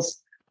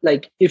examples,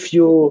 like if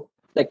you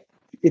like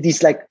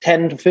these like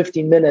 10 to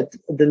 15 minute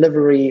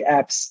delivery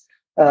apps,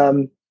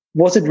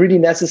 was it really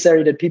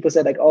necessary that people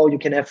said like, oh, you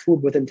can have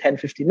food within 10,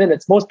 15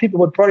 minutes? Most people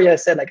would probably have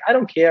said like, I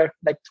don't care,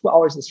 like 2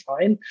 hours is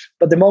fine.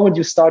 But the moment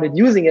you started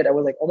using it, I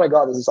was like, oh my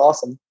God, this is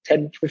awesome.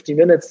 10, 15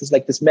 minutes is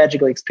like this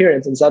magical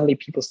experience. And suddenly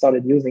people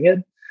started using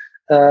it.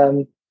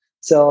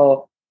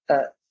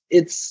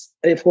 It's,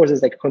 of course,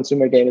 it's like a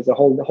consumer game. It's a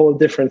whole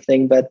different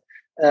thing. But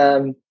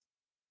I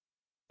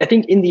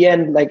think in the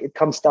end, like it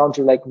comes down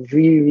to like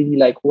really, really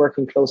like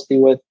working closely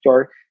with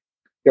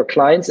your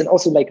clients, and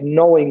also like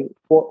knowing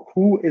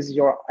who is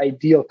your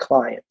ideal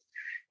client.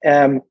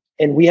 And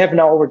we have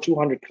now over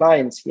 200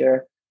 clients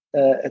here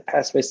at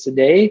Passbase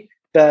today,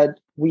 but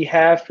we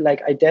have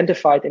like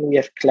identified and we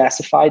have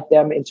classified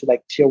them into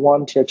like tier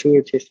 1, tier 2,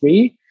 or tier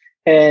 3.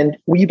 And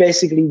we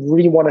basically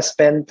really want to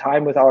spend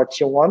time with our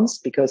tier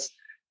 1s because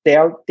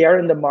they're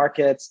in the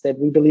markets that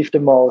we believe the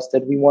most,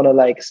 that we want to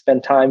like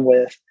spend time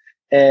with.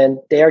 And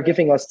they are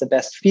giving us the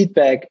best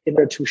feedback in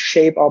order to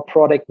shape our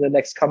product in the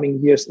next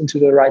coming years into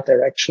the right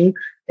direction.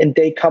 And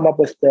they come up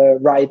with the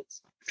right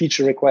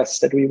feature requests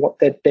that we want,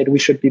 that we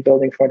should be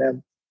building for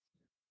them.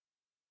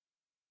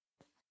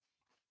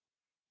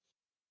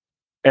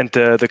 And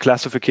the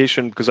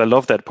classification, because I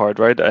love that part,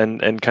 right?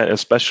 And kind of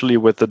especially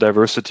with the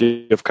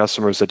diversity of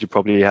customers that you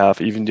probably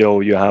have, even though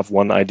you have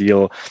one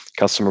ideal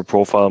customer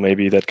profile,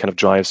 maybe that kind of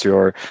drives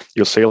your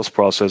sales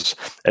process.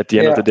 At the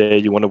end of the day,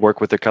 you want to work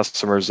with the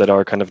customers that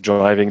are kind of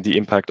driving the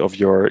impact of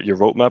your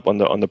roadmap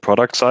on the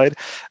product side.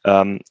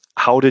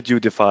 How did you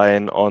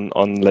define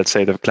on let's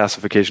say the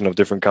classification of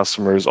different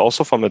customers,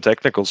 also from a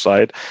technical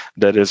side,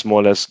 that is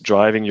more or less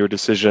driving your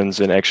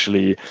decisions in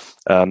actually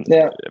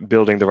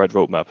building the right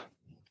roadmap?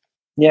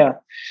 Yeah.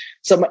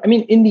 So, I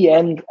mean, in the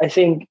end, I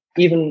think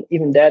even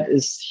that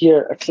is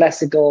here a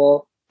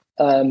classical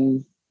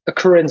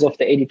occurrence of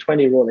the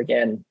 80-20 rule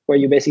again, where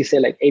you basically say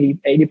like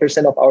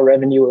 80% of our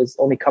revenue is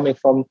only coming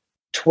from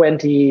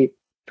 20%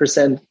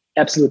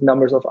 absolute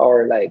numbers of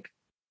our like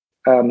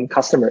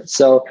customers.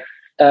 So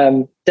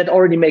that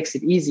already makes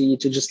it easy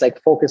to just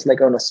like focus like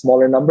on a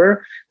smaller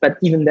number. But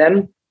even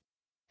then,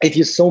 if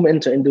you zoom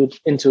into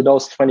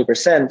those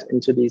 20%,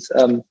 into these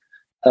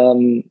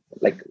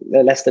like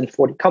less than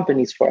 40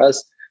 companies for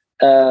us,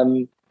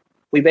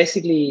 we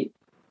basically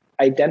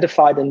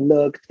identified and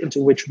looked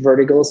into which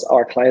verticals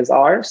our clients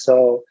are.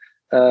 So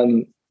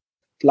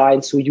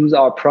clients who use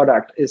our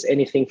product is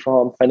anything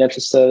from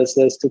financial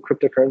services to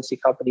cryptocurrency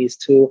companies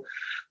to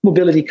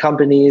mobility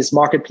companies,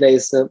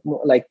 marketplace,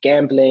 like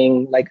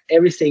gambling, like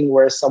everything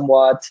where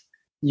somewhat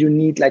you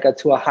need like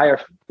to a higher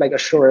like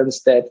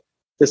assurance that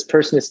this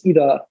person is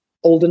either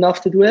old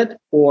enough to do it,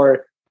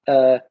 or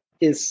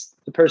is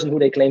the person who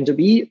they claim to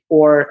be,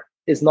 or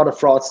is not a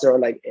fraudster, or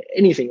like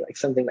anything like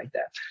something like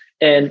that.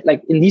 And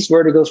like in these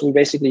verticals, we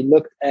basically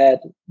looked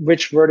at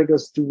which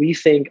verticals do we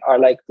think are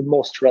like the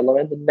most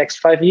relevant in the next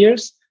 5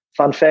 years.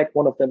 Fun fact,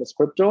 one of them is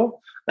crypto.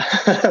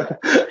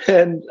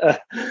 And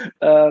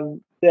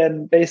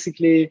then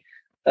basically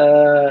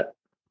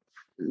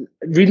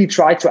really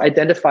try to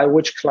identify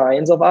which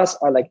clients of us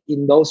are like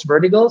in those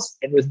verticals.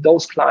 And with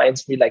those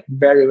clients, we like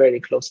very, very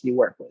closely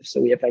work with. So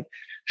we have like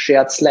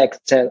shared Slack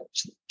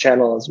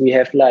channels. We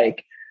have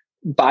like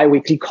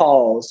bi-weekly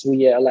calls.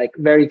 We are like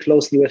very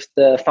closely with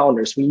the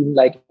founders. We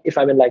like, if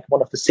I'm in like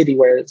one of the city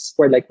where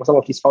like some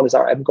of these founders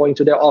are, I'm going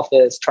to their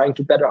office, trying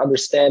to better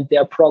understand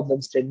their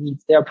problems, their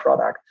needs, their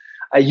product.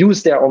 I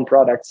use their own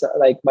products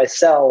like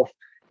myself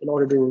in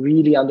order to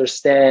really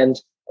understand,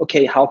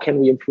 okay, how can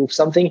we improve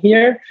something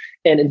here?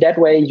 And in that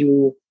way,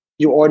 you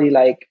already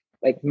like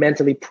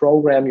mentally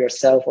program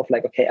yourself of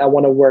like, okay, I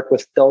want to work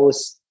with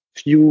those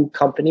few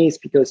companies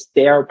because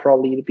they are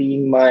probably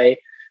being my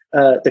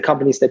the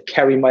companies that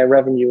carry my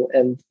revenue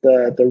and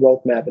the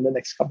roadmap in the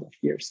next couple of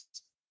years.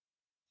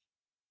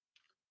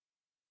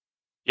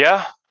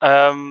 Yeah.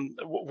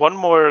 One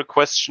more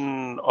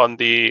question on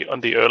the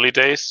early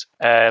days,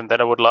 and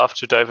then I would love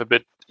to dive a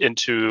bit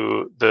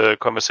into the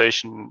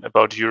conversation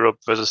about Europe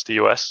versus the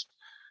US,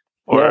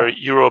 or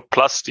Europe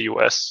plus the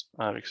US,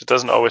 because it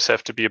doesn't always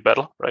have to be a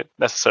battle, right?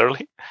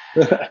 Necessarily.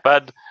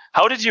 But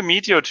how did you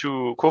meet your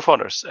two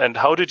co-founders, and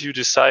how did you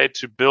decide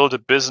to build a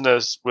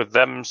business with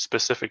them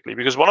specifically?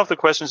 Because one of the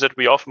questions that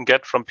we often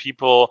get from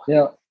people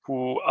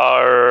who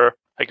are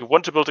like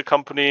want to build a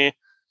company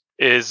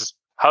is,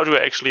 how do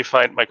I actually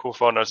find my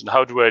co-founders, and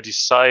how do I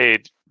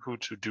decide who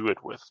to do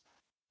it with?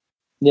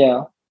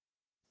 Yeah,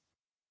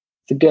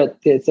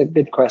 it's a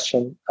good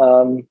question.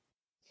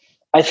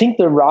 I think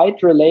the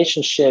right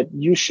relationship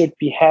you should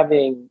be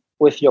having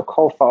with your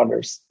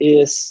co-founders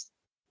is,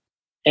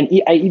 and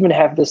I even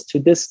have this to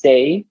this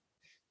day,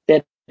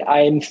 that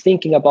I'm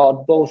thinking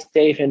about both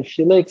Dave and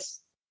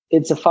Felix.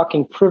 It's a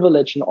fucking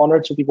privilege and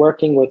honor to be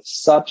working with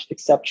such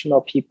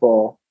exceptional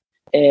people.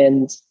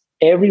 And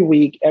every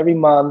week, every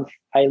month,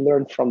 I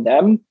learn from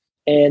them.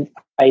 And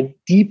I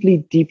deeply,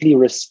 deeply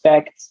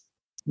respect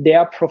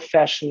their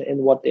profession in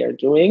what they're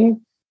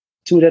doing,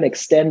 to an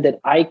extent that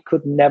I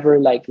could never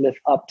like live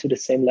up to the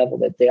same level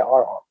that they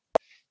are on.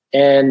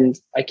 And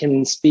I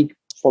can speak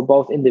for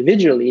both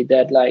individually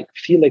that like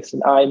Felix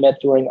and I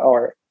met during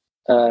our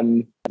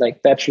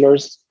like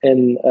bachelor's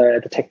in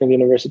the Technical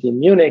University in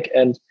Munich.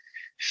 And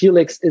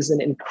Felix is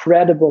an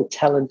incredible,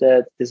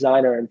 talented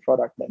designer and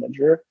product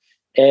manager.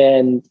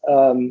 And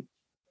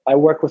I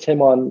work with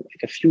him on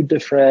like a few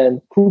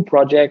different cool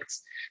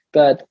projects,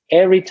 but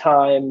every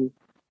time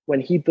when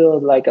he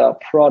built like a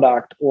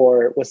product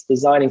or was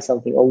designing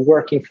something or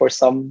working for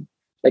some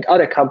like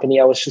other company,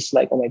 I was just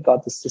like, oh my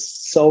God, this is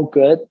so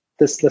good.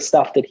 The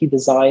stuff that he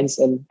designs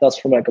and does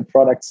from like a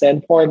product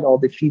standpoint, all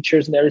the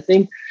features and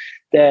everything,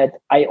 that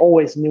I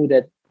always knew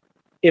that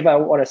if I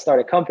want to start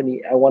a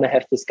company, I want to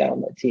have this guy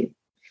on my team.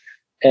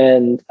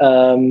 And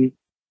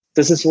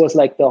was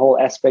like the whole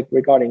aspect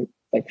regarding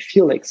like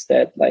Felix,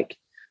 that like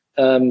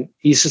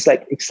he's just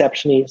like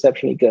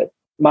exceptionally good.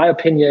 My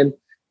opinion,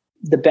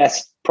 the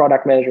best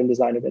product manager and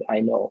designer that I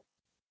know.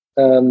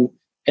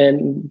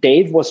 And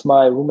Dave was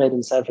my roommate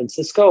in San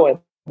Francisco, and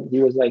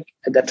he was like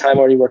at that time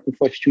already working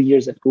for a few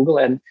years at Google,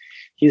 and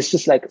he's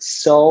just like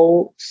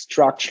so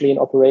structurally and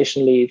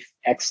operationally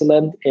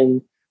excellent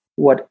in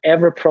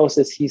whatever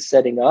process he's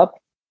setting up,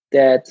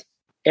 that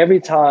every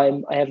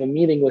time I have a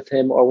meeting with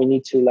him or we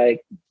need to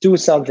like do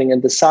something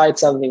and decide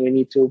something, we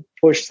need to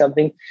push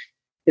something,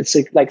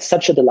 like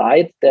such a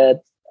delight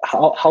that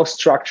how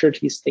structured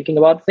he's thinking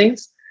about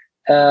things,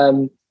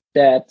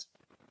 that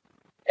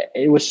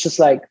it was just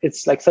like,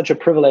 it's like such a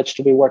privilege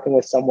to be working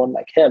with someone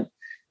like him.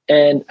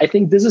 And I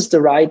think this is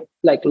the right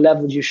like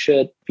level you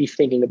should be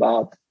thinking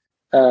about.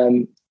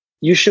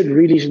 You should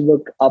really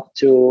look up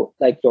to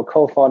like your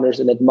co-founders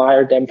and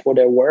admire them for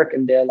their work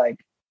and their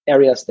like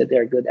areas that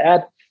they're good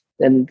at.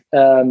 And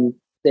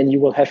then you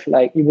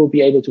will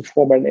be able to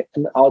form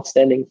an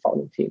outstanding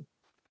founding team.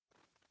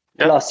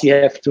 Yeah. Plus,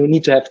 you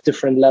need to have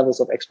different levels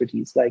of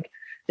expertise. Like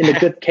in a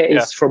good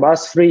case, from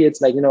us three,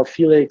 it's like,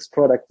 Felix,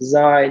 product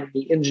design,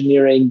 me,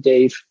 engineering,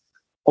 Dave,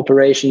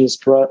 operations,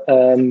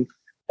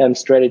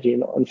 strategy,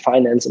 and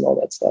finance and all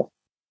that stuff.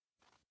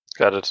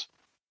 Got it.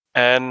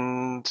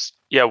 And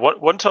yeah,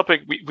 one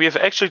topic we have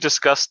actually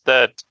discussed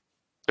that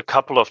a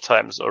couple of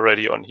times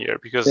already on here,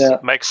 because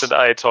Max and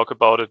I talk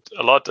about it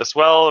a lot as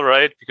well,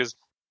 right? Because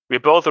we're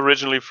both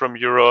originally from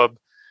Europe.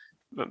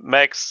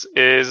 Max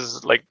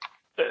is like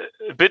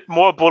a bit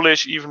more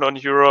bullish even on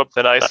Europe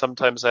than I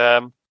sometimes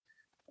am.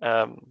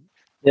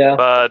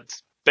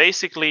 But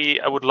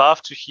basically, I would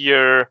love to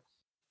hear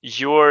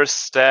your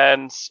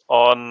stance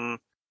on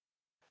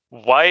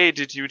why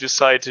did you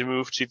decide to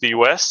move to the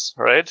US,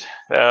 right?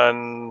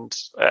 And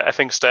I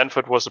think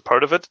Stanford was a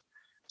part of it.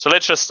 So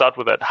let's just start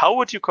with that. How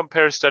would you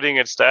compare studying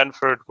at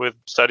Stanford with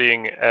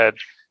studying at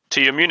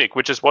TU Munich,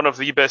 which is one of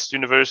the best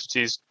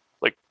universities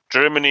like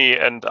Germany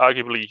and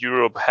arguably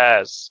Europe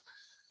has?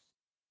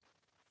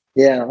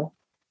 Yeah.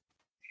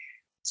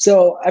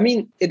 So, I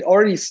mean, it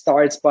already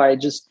starts by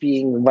just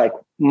being like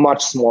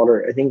much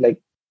smaller. I think like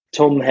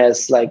TUM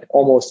has like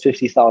almost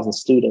 50,000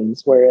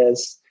 students,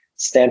 whereas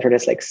Stanford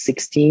has like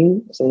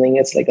 16, something.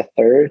 It's like a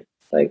third,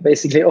 like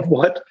basically of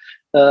what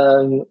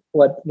TUM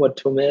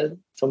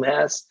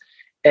has.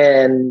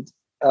 And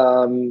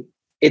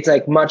it's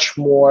like much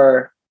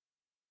more,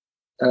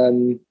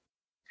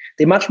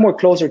 they much more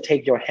closer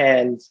take your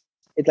hand.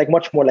 It's like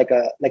much more like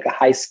a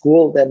high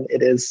school than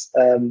it is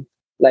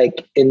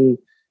like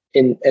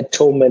at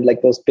TUM and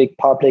like those big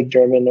public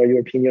German or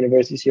European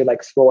universities. You're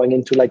like throwing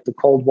into like the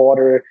cold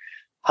water,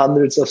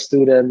 hundreds of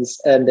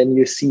students, and then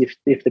you see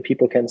if the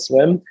people can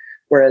swim.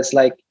 Whereas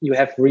like you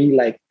have really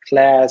like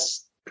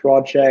class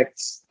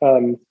projects,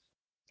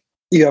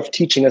 you have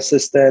teaching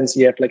assistants,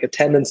 you have like a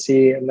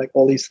tendency and like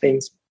all these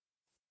things.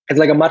 It's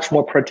like a much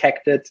more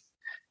protected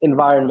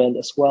environment,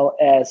 as well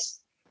as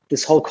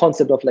this whole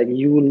concept of like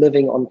you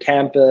living on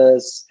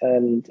campus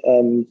and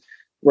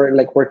we're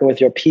like working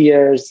with your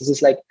peers. This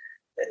is like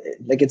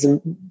it's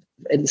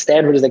in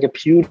Stanford is like a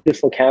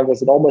beautiful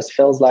campus. It almost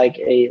feels like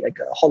a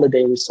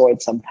holiday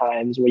resort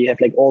sometimes, where you have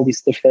like all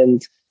these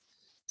different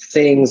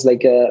things,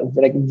 like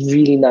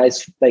really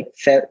nice like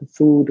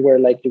food, where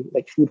like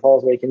food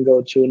halls where you can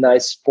go to,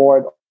 nice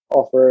sport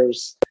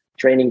offers,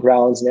 training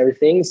grounds and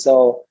everything.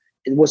 So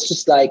it was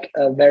just like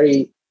I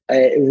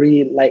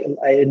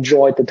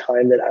enjoyed the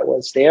time that I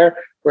was there.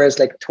 Whereas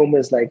like TUM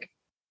is like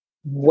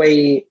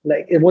way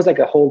like it was like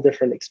a whole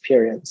different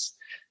experience.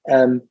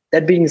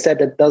 That being said,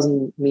 that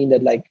doesn't mean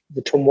that like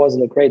the TUM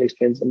wasn't a great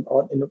experience in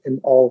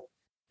all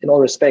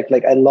respect.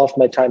 Like I loved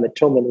my time at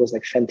TUM and it was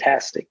like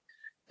fantastic.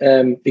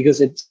 Because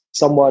it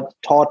somewhat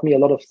taught me a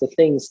lot of the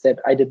things that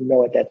I didn't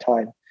know at that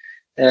time.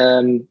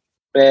 And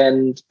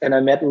I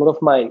met a lot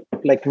of my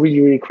like really,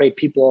 really great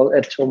people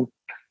at TUM.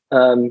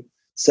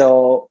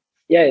 So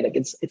yeah, like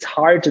it's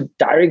hard to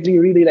directly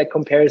really like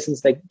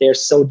comparisons, like they're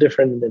so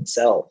different in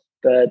itself.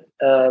 But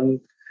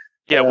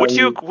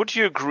would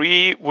you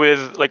agree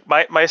with like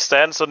my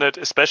stance on it,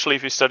 especially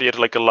if you study at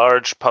like a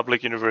large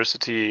public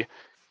university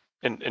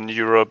in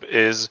Europe,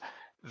 is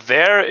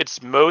there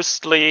it's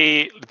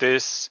mostly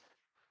this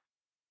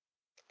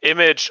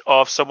image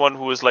of someone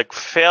who is like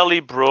fairly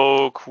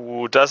broke,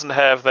 who doesn't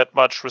have that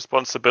much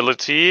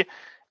responsibility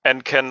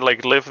and can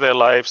like live their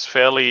lives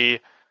fairly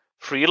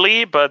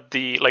freely, but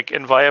the like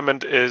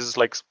environment is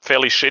like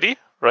fairly shitty,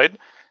 right?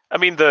 I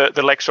mean the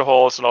lecture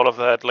halls and all of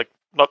that, like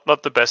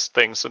not the best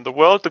things in the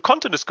world. The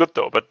content is good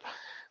though, but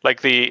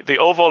like the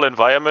overall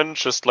environment,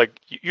 just like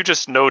you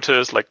just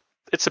notice like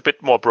it's a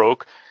bit more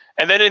broke.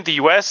 And then in the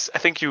US, I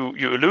think you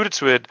alluded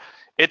to it,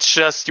 it's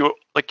just you're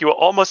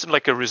almost in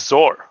like a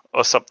resort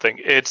or something.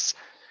 It's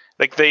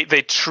like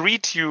they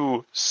treat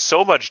you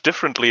so much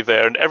differently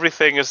there, and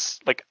everything is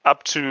like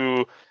up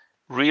to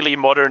really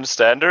modern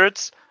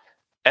standards,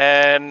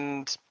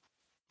 and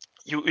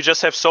you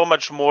just have so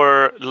much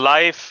more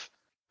life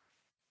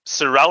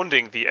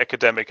surrounding the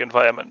academic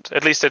environment.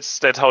 At least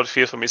that's how it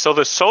feels for me. So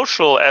the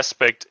social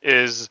aspect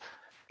is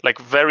like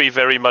very,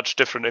 very much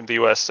different in the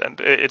US, and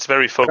it's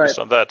very focused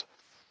on that.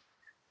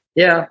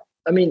 Yeah,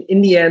 I mean,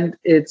 in the end,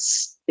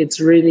 it's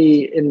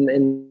really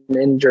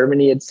in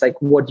Germany. It's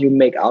like what you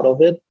make out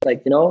of it.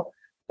 Like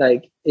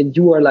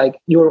you are like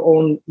you're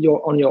on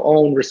your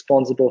own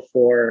responsible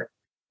for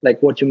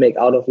like what you make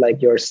out of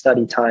like your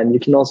study time. You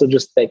can also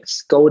just like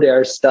go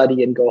there,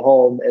 study, and go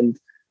home and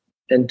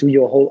do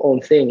your whole own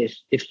thing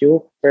if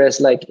you. Whereas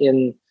like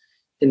in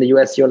the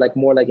US, you're like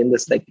more like in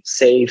this like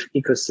safe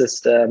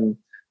ecosystem,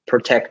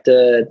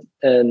 protected,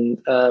 and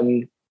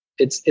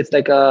it's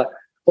like a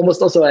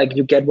almost also like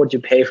you get what you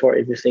pay for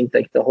if you think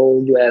like the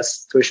whole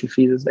US tuition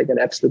fees is like an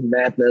absolute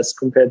madness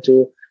compared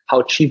to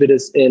how cheap it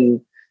is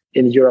in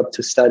Europe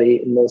to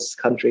study in most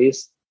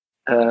countries.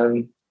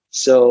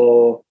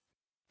 So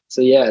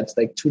yeah, it's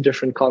like two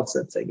different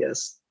concepts, I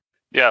guess.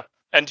 Yeah,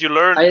 and you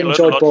learn I a lot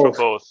enjoyed from both.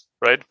 both,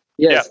 right?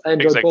 Yes, Yeah, I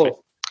enjoyed exactly. both.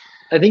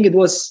 I think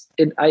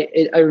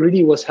I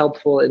really was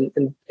helpful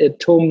in at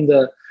TUM.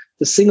 The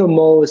single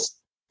most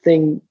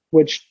thing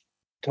which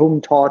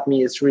TUM taught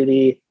me is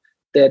really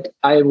that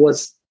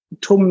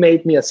TUM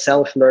made me a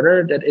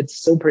self-learner, that it's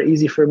super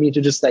easy for me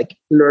to just like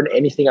learn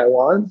anything I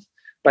want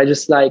by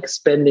just like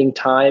spending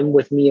time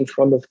with me in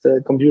front of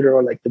the computer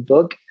or like the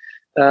book,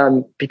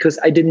 because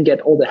I didn't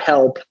get all the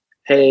help.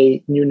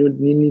 Hey, you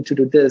need to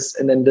do this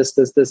and then this,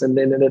 and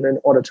then in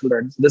order to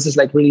learn. So this is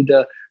like really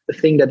the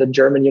thing that a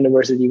German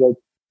university will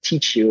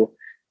teach you,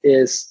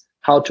 is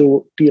how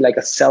to be like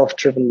a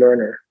self-driven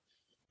learner.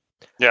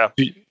 Yeah.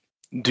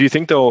 Do you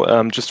think though,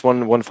 just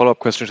one follow-up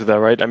question to that,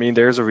 right? I mean,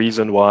 there's a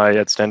reason why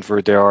at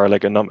Stanford there are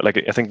like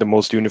I think the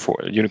most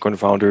unicorn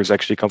founders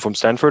actually come from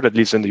Stanford, at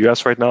least in the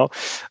US right now,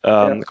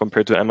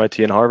 compared to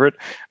MIT and Harvard.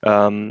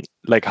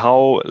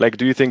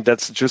 Do you think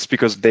that's just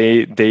because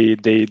they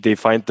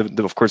find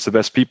of course the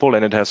best people,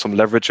 and it has some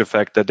leverage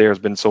effect that there's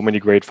been so many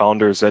great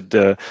founders that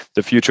the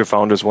future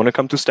founders want to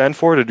come to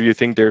Stanford? Or do you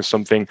think there's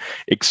something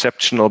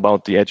exceptional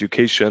about the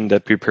education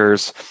that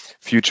prepares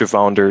future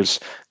founders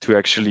to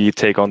actually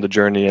take on the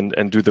journey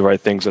and do the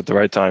right things at the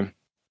right time?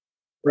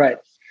 Right.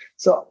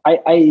 So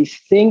I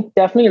think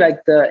definitely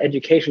like the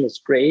education is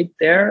great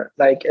there,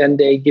 like, and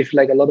they give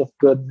like a lot of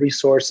good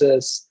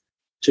resources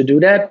to do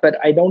that. But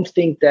I don't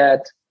think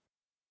that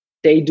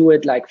they do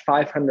it like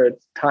 500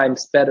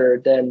 times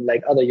better than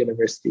like other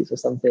universities or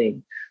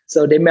something.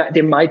 So they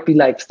might be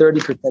like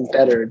 30%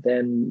 better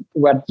than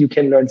what you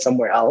can learn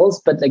somewhere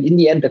else. But like in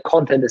the end, the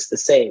content is the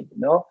same, you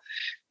know?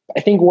 I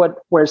think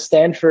where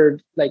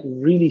Stanford like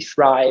really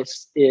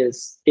thrives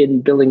is in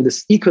building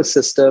this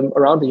ecosystem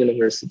around the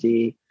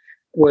university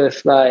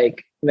with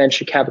like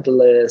venture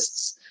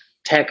capitalists,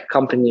 tech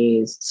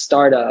companies,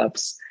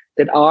 startups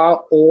that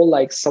are all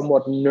like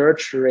somewhat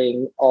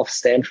nurturing of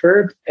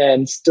Stanford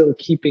and still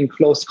keeping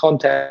close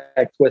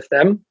contact with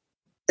them,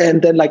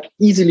 and then like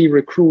easily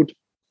recruit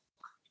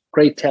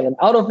great talent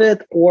out of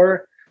it,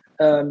 or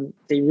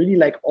they really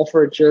like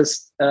offer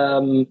just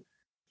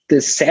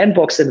this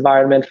sandbox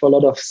environment for a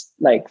lot of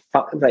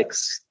like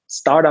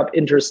startup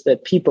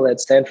interested people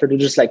at Stanford to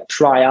just like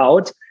try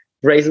out,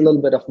 raise a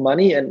little bit of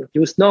money, and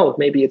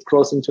maybe it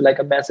grows into like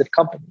a massive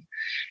company.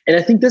 And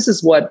I think this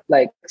is what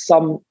like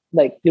some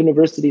like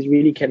universities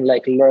really can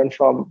like learn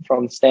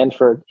from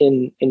Stanford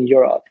in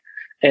Europe.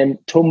 And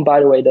TUM,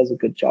 by the way, does a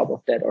good job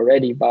of that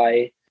already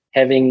by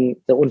having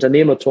the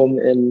Unternehmertum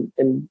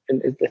in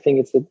I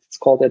think it's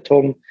called at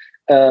TUM,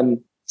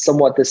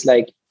 somewhat this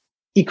like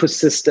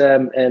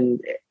ecosystem and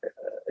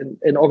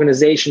an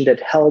organization that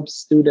helps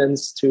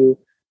students to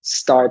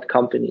start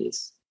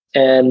companies.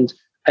 And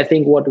I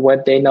think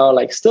what they now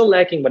like still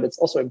lacking, but it's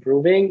also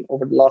improving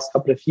over the last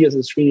couple of years,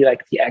 is really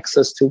like the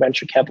access to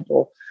venture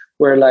capital,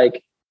 where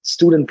like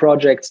student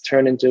projects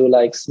turn into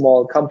like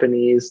small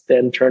companies,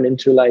 then turn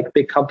into like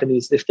big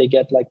companies if they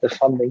get like the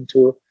funding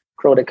to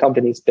grow the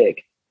companies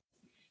big.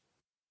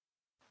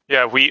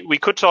 Yeah, we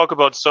could talk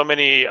about so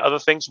many other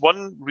things.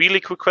 One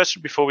really quick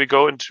question before we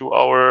go into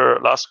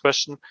our last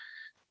question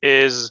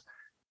is,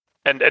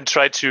 and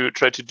try to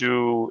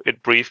do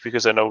it brief,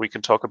 because I know we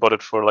can talk about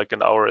it for like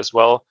an hour as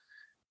well.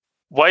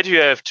 Why do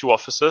you have two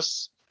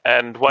offices,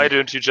 and why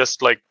don't you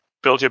just like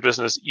build your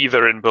business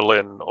either in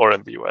Berlin or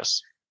in the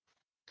US?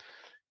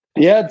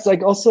 Yeah, it's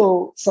like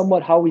also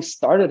somewhat how we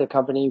started a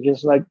company,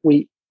 because like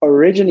we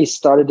originally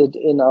started it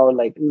in our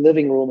like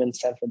living room in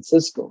San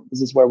Francisco.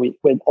 This is where we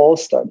all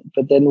started.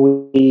 But then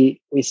we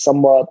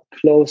somewhat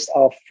closed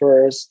our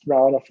first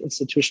round of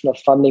institutional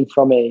funding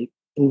from a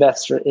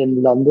investor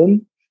in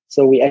London.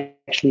 So we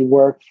actually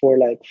worked for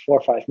like 4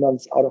 or 5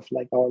 months out of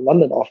like our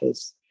London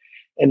office.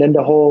 And then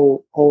the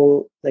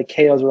whole like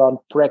chaos around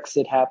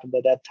Brexit happened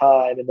at that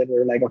time. And then we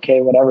were like,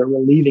 okay, whatever, we're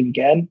leaving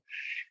again.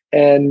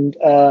 And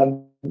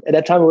at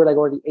that time we were like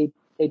already eight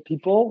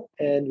people,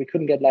 and we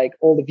couldn't get like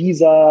all the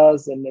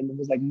visas. And then it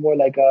was like more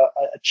like a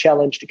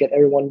challenge to get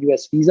everyone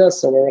US visas.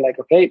 So we were like,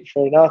 okay,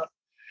 fair enough.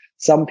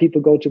 Some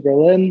people go to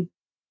Berlin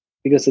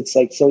because it's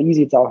like so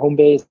easy. It's our home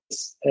base.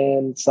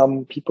 And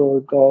some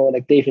people go,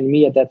 like Dave and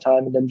me at that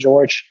time. And then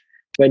George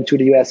went to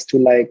the US to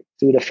like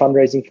do the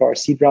fundraising for our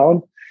seed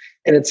round.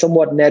 And it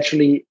somewhat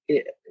naturally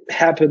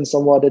happened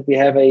somewhat that we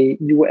have a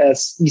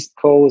US East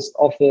Coast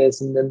office,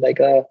 and then like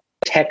a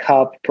tech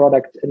hub,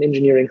 product and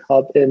engineering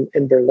hub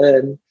in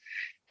Berlin.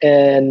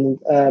 And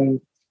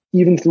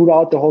even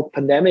throughout the whole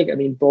pandemic, I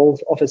mean,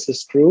 both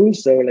offices grew.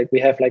 So like we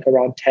have like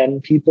around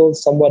 10 people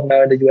somewhat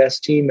now in the US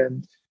team,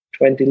 and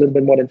 20, a little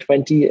bit more than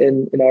 20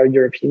 in our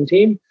European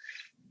team.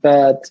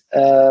 But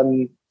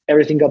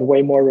everything got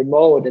way more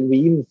remote. And we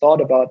even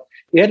thought about,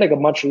 we had like a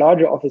much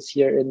larger office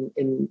here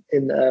in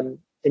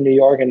New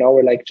York, and now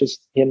we're like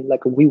just in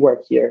like a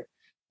WeWork here.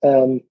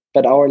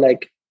 But our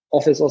like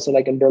office also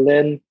like in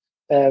Berlin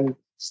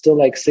Still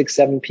like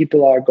 6-7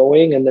 people are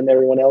going, and then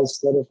everyone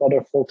else, a lot of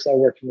other folks are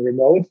working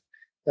remote.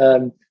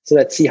 So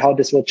let's see how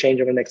this will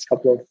change over the next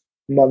couple of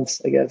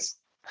months, I guess.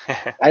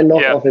 I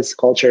love office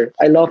culture.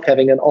 I love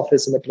having an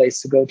office and a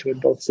place to go to in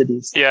both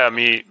cities. Yeah,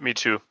 me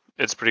too.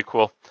 It's pretty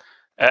cool.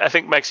 I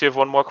think, Max, you have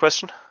one more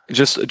question?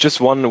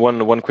 Just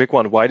one quick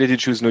one. Why did you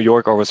choose New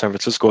York over San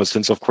Francisco?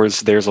 Since, of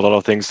course, there's a lot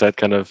of things that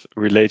kind of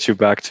relate you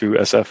back to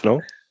SF,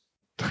 no?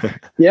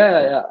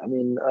 Yeah. I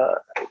mean,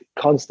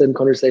 constant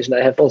conversation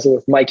I have also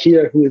with Mike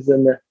here, who is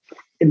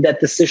in that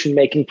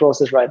decision-making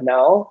process right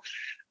now.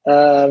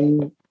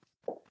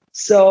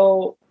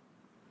 So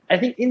I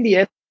think in the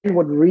end,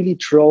 what really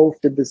drove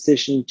the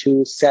decision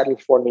to settle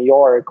for New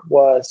York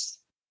was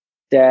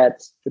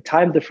that the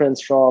time difference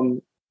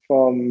from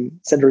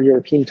Central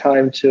European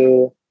time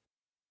to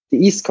the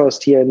East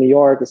Coast here in New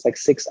York is like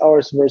 6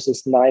 hours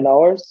versus 9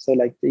 hours. So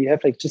like you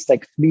have like just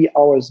like 3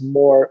 hours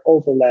more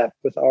overlap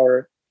with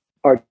our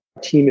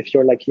team if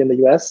you're like here in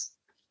the US.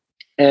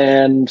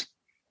 And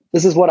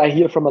this is what I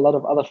hear from a lot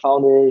of other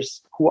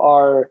founders who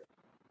are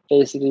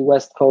basically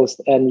West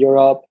Coast and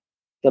Europe.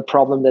 The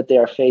problem that they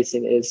are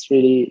facing is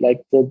really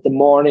like the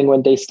morning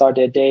when they start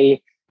their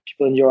day,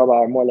 people in Europe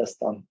are more or less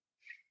done.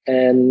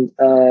 And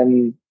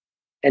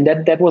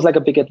that was like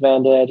a big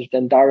advantage.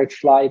 Then direct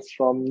flights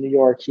from New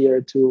York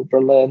here to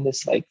Berlin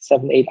is like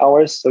 7-8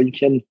 hours. So you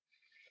can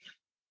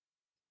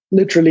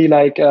literally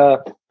like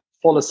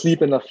fall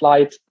asleep in a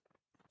flight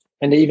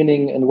in the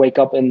evening and wake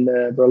up in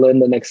Berlin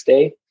the next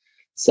day.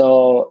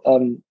 So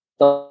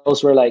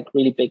those were like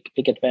really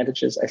big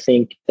advantages, I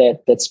think,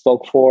 that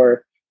spoke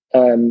for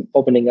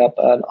opening up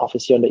an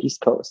office here on the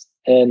East Coast.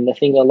 And I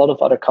think a lot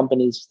of other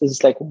companies, this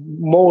is like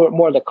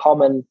more the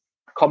common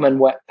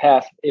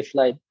path if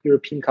like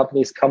European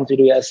companies come to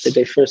the US, that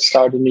they first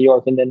start in New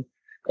York and then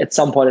at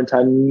some point in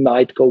time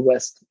might go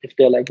west if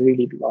they're like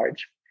really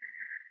large.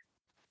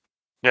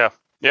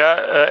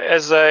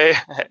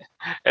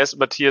 As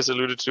Matthias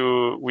alluded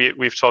to,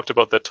 we've talked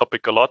about that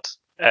topic a lot,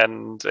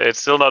 and it's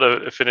still not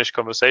a finished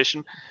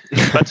conversation.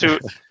 But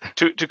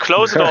to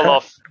close it all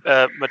off,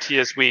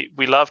 Matthias, we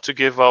love to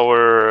give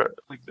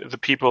the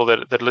people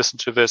that listen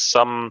to this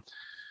some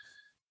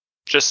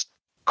just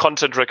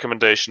content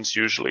recommendations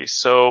usually.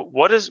 So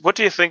what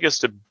do you think is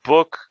the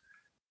book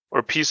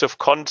or piece of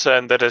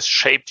content that has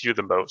shaped you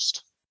the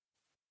most?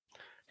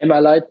 Am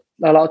I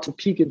allowed to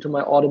peek into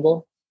my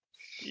Audible?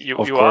 You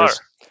are.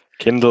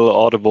 Kindle,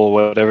 Audible,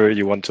 whatever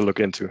you want to look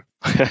into.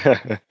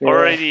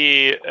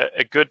 Already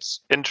a good,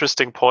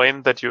 interesting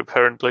point that you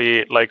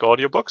apparently like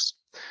audiobooks.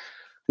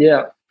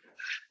 Yeah,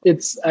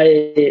 it's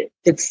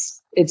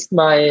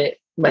my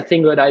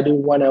thing that I do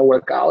when I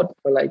work out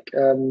or like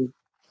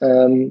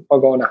or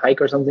go on a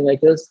hike or something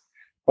like this,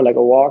 or like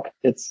a walk.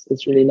 It's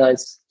really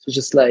nice to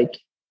just like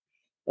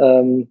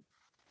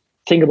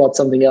think about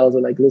something else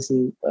or like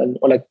listen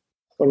or like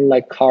on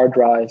like car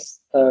drives.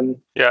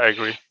 Yeah, I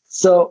agree.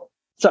 So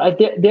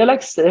they're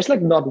like, there's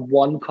like not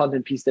one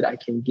content piece that I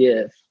can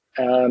give.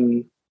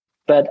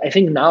 But I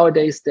think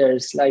nowadays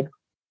there's like,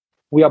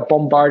 we are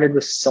bombarded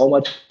with so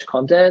much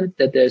content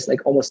that there's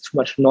like almost too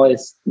much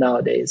noise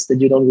nowadays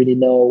that you don't really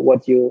know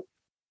what you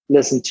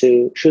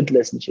should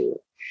listen to.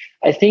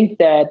 I think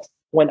that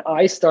when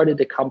I started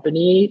the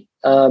company,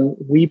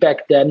 we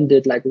back then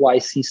did like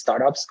YC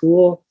Startup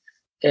School,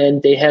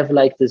 and they have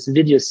like this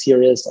video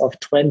series of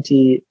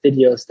 20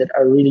 videos that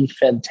are really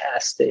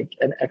fantastic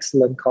and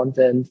excellent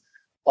content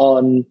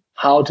on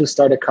how to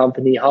start a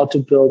company, how to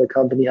build a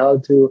company, how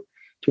to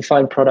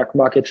find product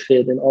market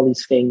fit and all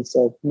these things.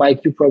 So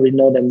Mike, you probably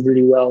know them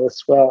really well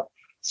as well.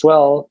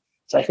 So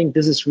I think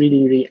this is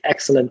really, really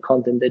excellent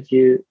content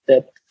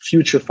that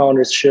future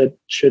founders should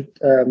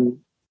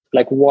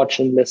like watch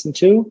and listen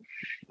to.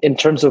 In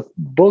terms of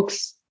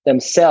books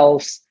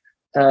themselves,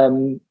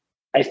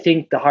 I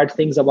think The Hard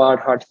Things About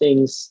Hard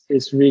Things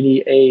is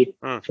really a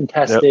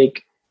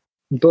fantastic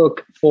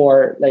book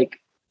for like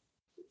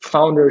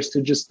founders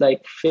to just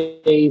like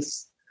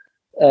face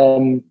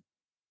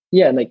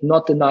like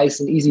not the nice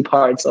and easy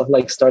parts of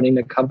like starting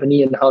a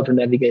company and how to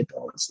navigate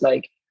those,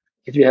 like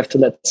if you have to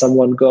let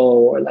someone go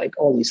or like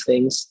all these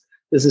things.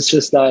 This is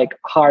just like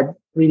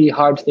really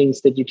hard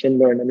things that you can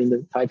learn. I mean,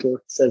 the title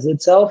says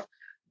itself.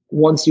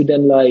 Once you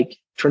then like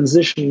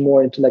transition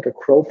more into like a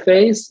growth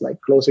phase, like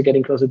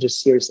getting closer to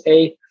Series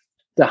A,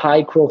 the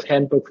High Growth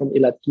Handbook from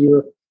Elad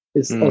Gil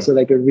is also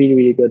like a really,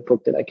 really good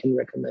book that I can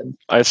recommend.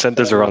 I sent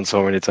this around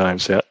so many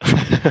times. Yeah.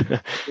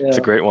 It's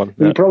a great one.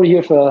 You probably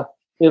have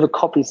a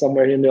copy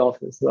somewhere in the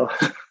office. So.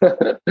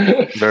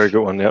 Very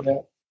good one. Yeah.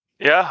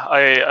 Yeah,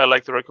 I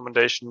like the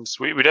recommendations.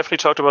 We definitely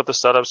talked about the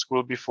Startup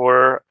School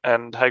before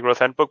and High Growth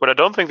Handbook, but I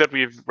don't think that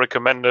we've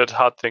recommended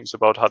Hard Things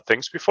About Hard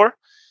Things before.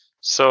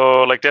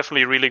 So like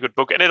definitely a really good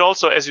book. And it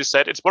also, as you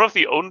said, it's one of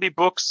the only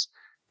books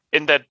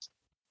in that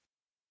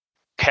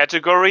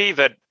category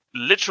that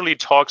literally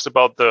talks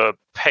about the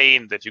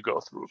pain that you go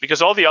through,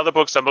 because all the other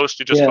books are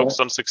mostly just focused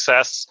on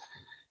success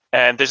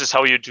and this is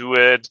how you do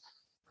it.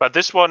 But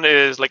this one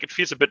is like, it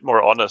feels a bit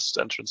more honest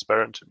and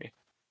transparent to me.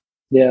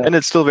 Yeah. And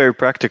it's still very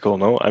practical,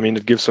 no? I mean,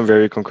 it gives some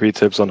very concrete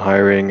tips on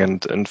hiring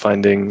and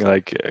finding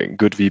like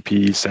good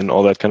VPs and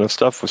all that kind of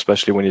stuff,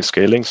 especially when you're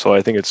scaling. So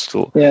I think it's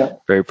still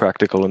very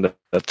practical in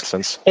that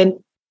sense.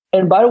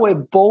 And by the way,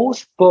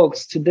 both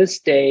books to this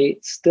day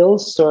still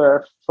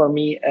serve for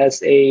me as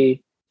they're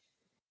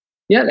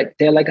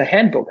like a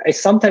handbook. I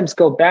sometimes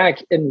go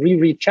back and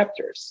reread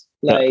chapters.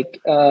 Like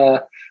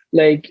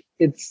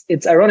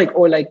it's ironic,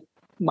 or like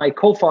my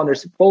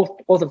co-founders, both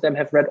of them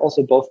have read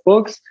also both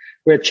books.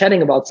 We're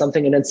chatting about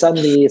something, and then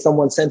suddenly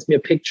someone sends me a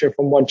picture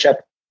from one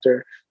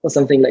chapter or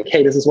something like,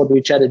 "Hey, this is what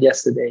we chatted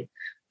yesterday."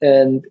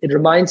 And it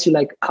reminds you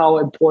like how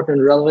important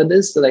and relevant it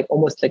is. So like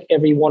almost like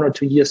every 1 or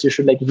 2 years, you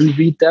should like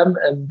reread them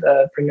and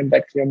bring them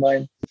back to your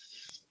mind.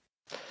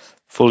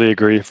 Fully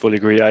agree.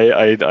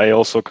 I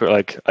also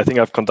like, I think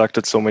I've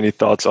conducted so many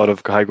thoughts out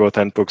of High Growth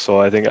Handbook, so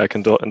I think I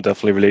can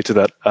definitely relate to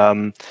that.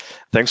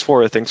 Thanks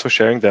for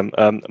sharing them.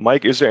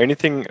 Mike, is there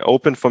anything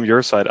open from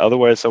your side?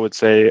 Otherwise, I would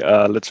say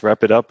let's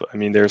wrap it up. I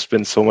mean, there's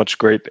been so much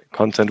great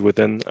content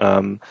within.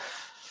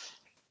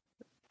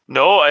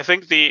 No, I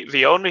think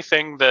the only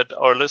thing that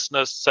our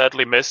listeners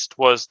sadly missed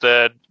was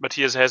that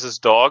Matthias has his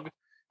dog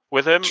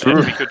with him,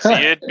 and we could see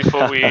it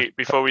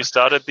before we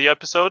started the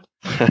episode,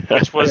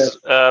 which was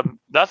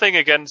nothing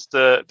against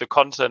the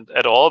content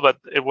at all, but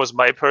it was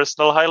my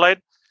personal highlight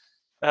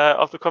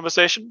of the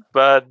conversation.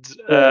 But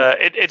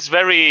it's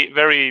very,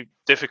 very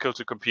difficult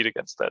to compete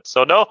against that.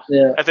 So no,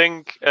 I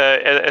think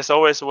as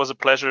always, it was a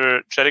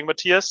pleasure chatting,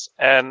 Matthias,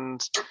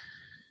 and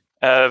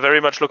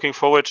very much looking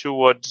forward to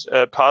what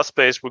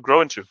Pathbase will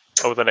grow into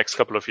over the next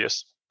couple of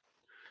years.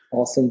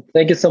 Awesome.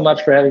 Thank you so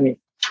much for having me.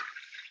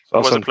 Awesome.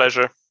 It was a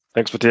pleasure.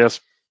 Thanks, Matthias.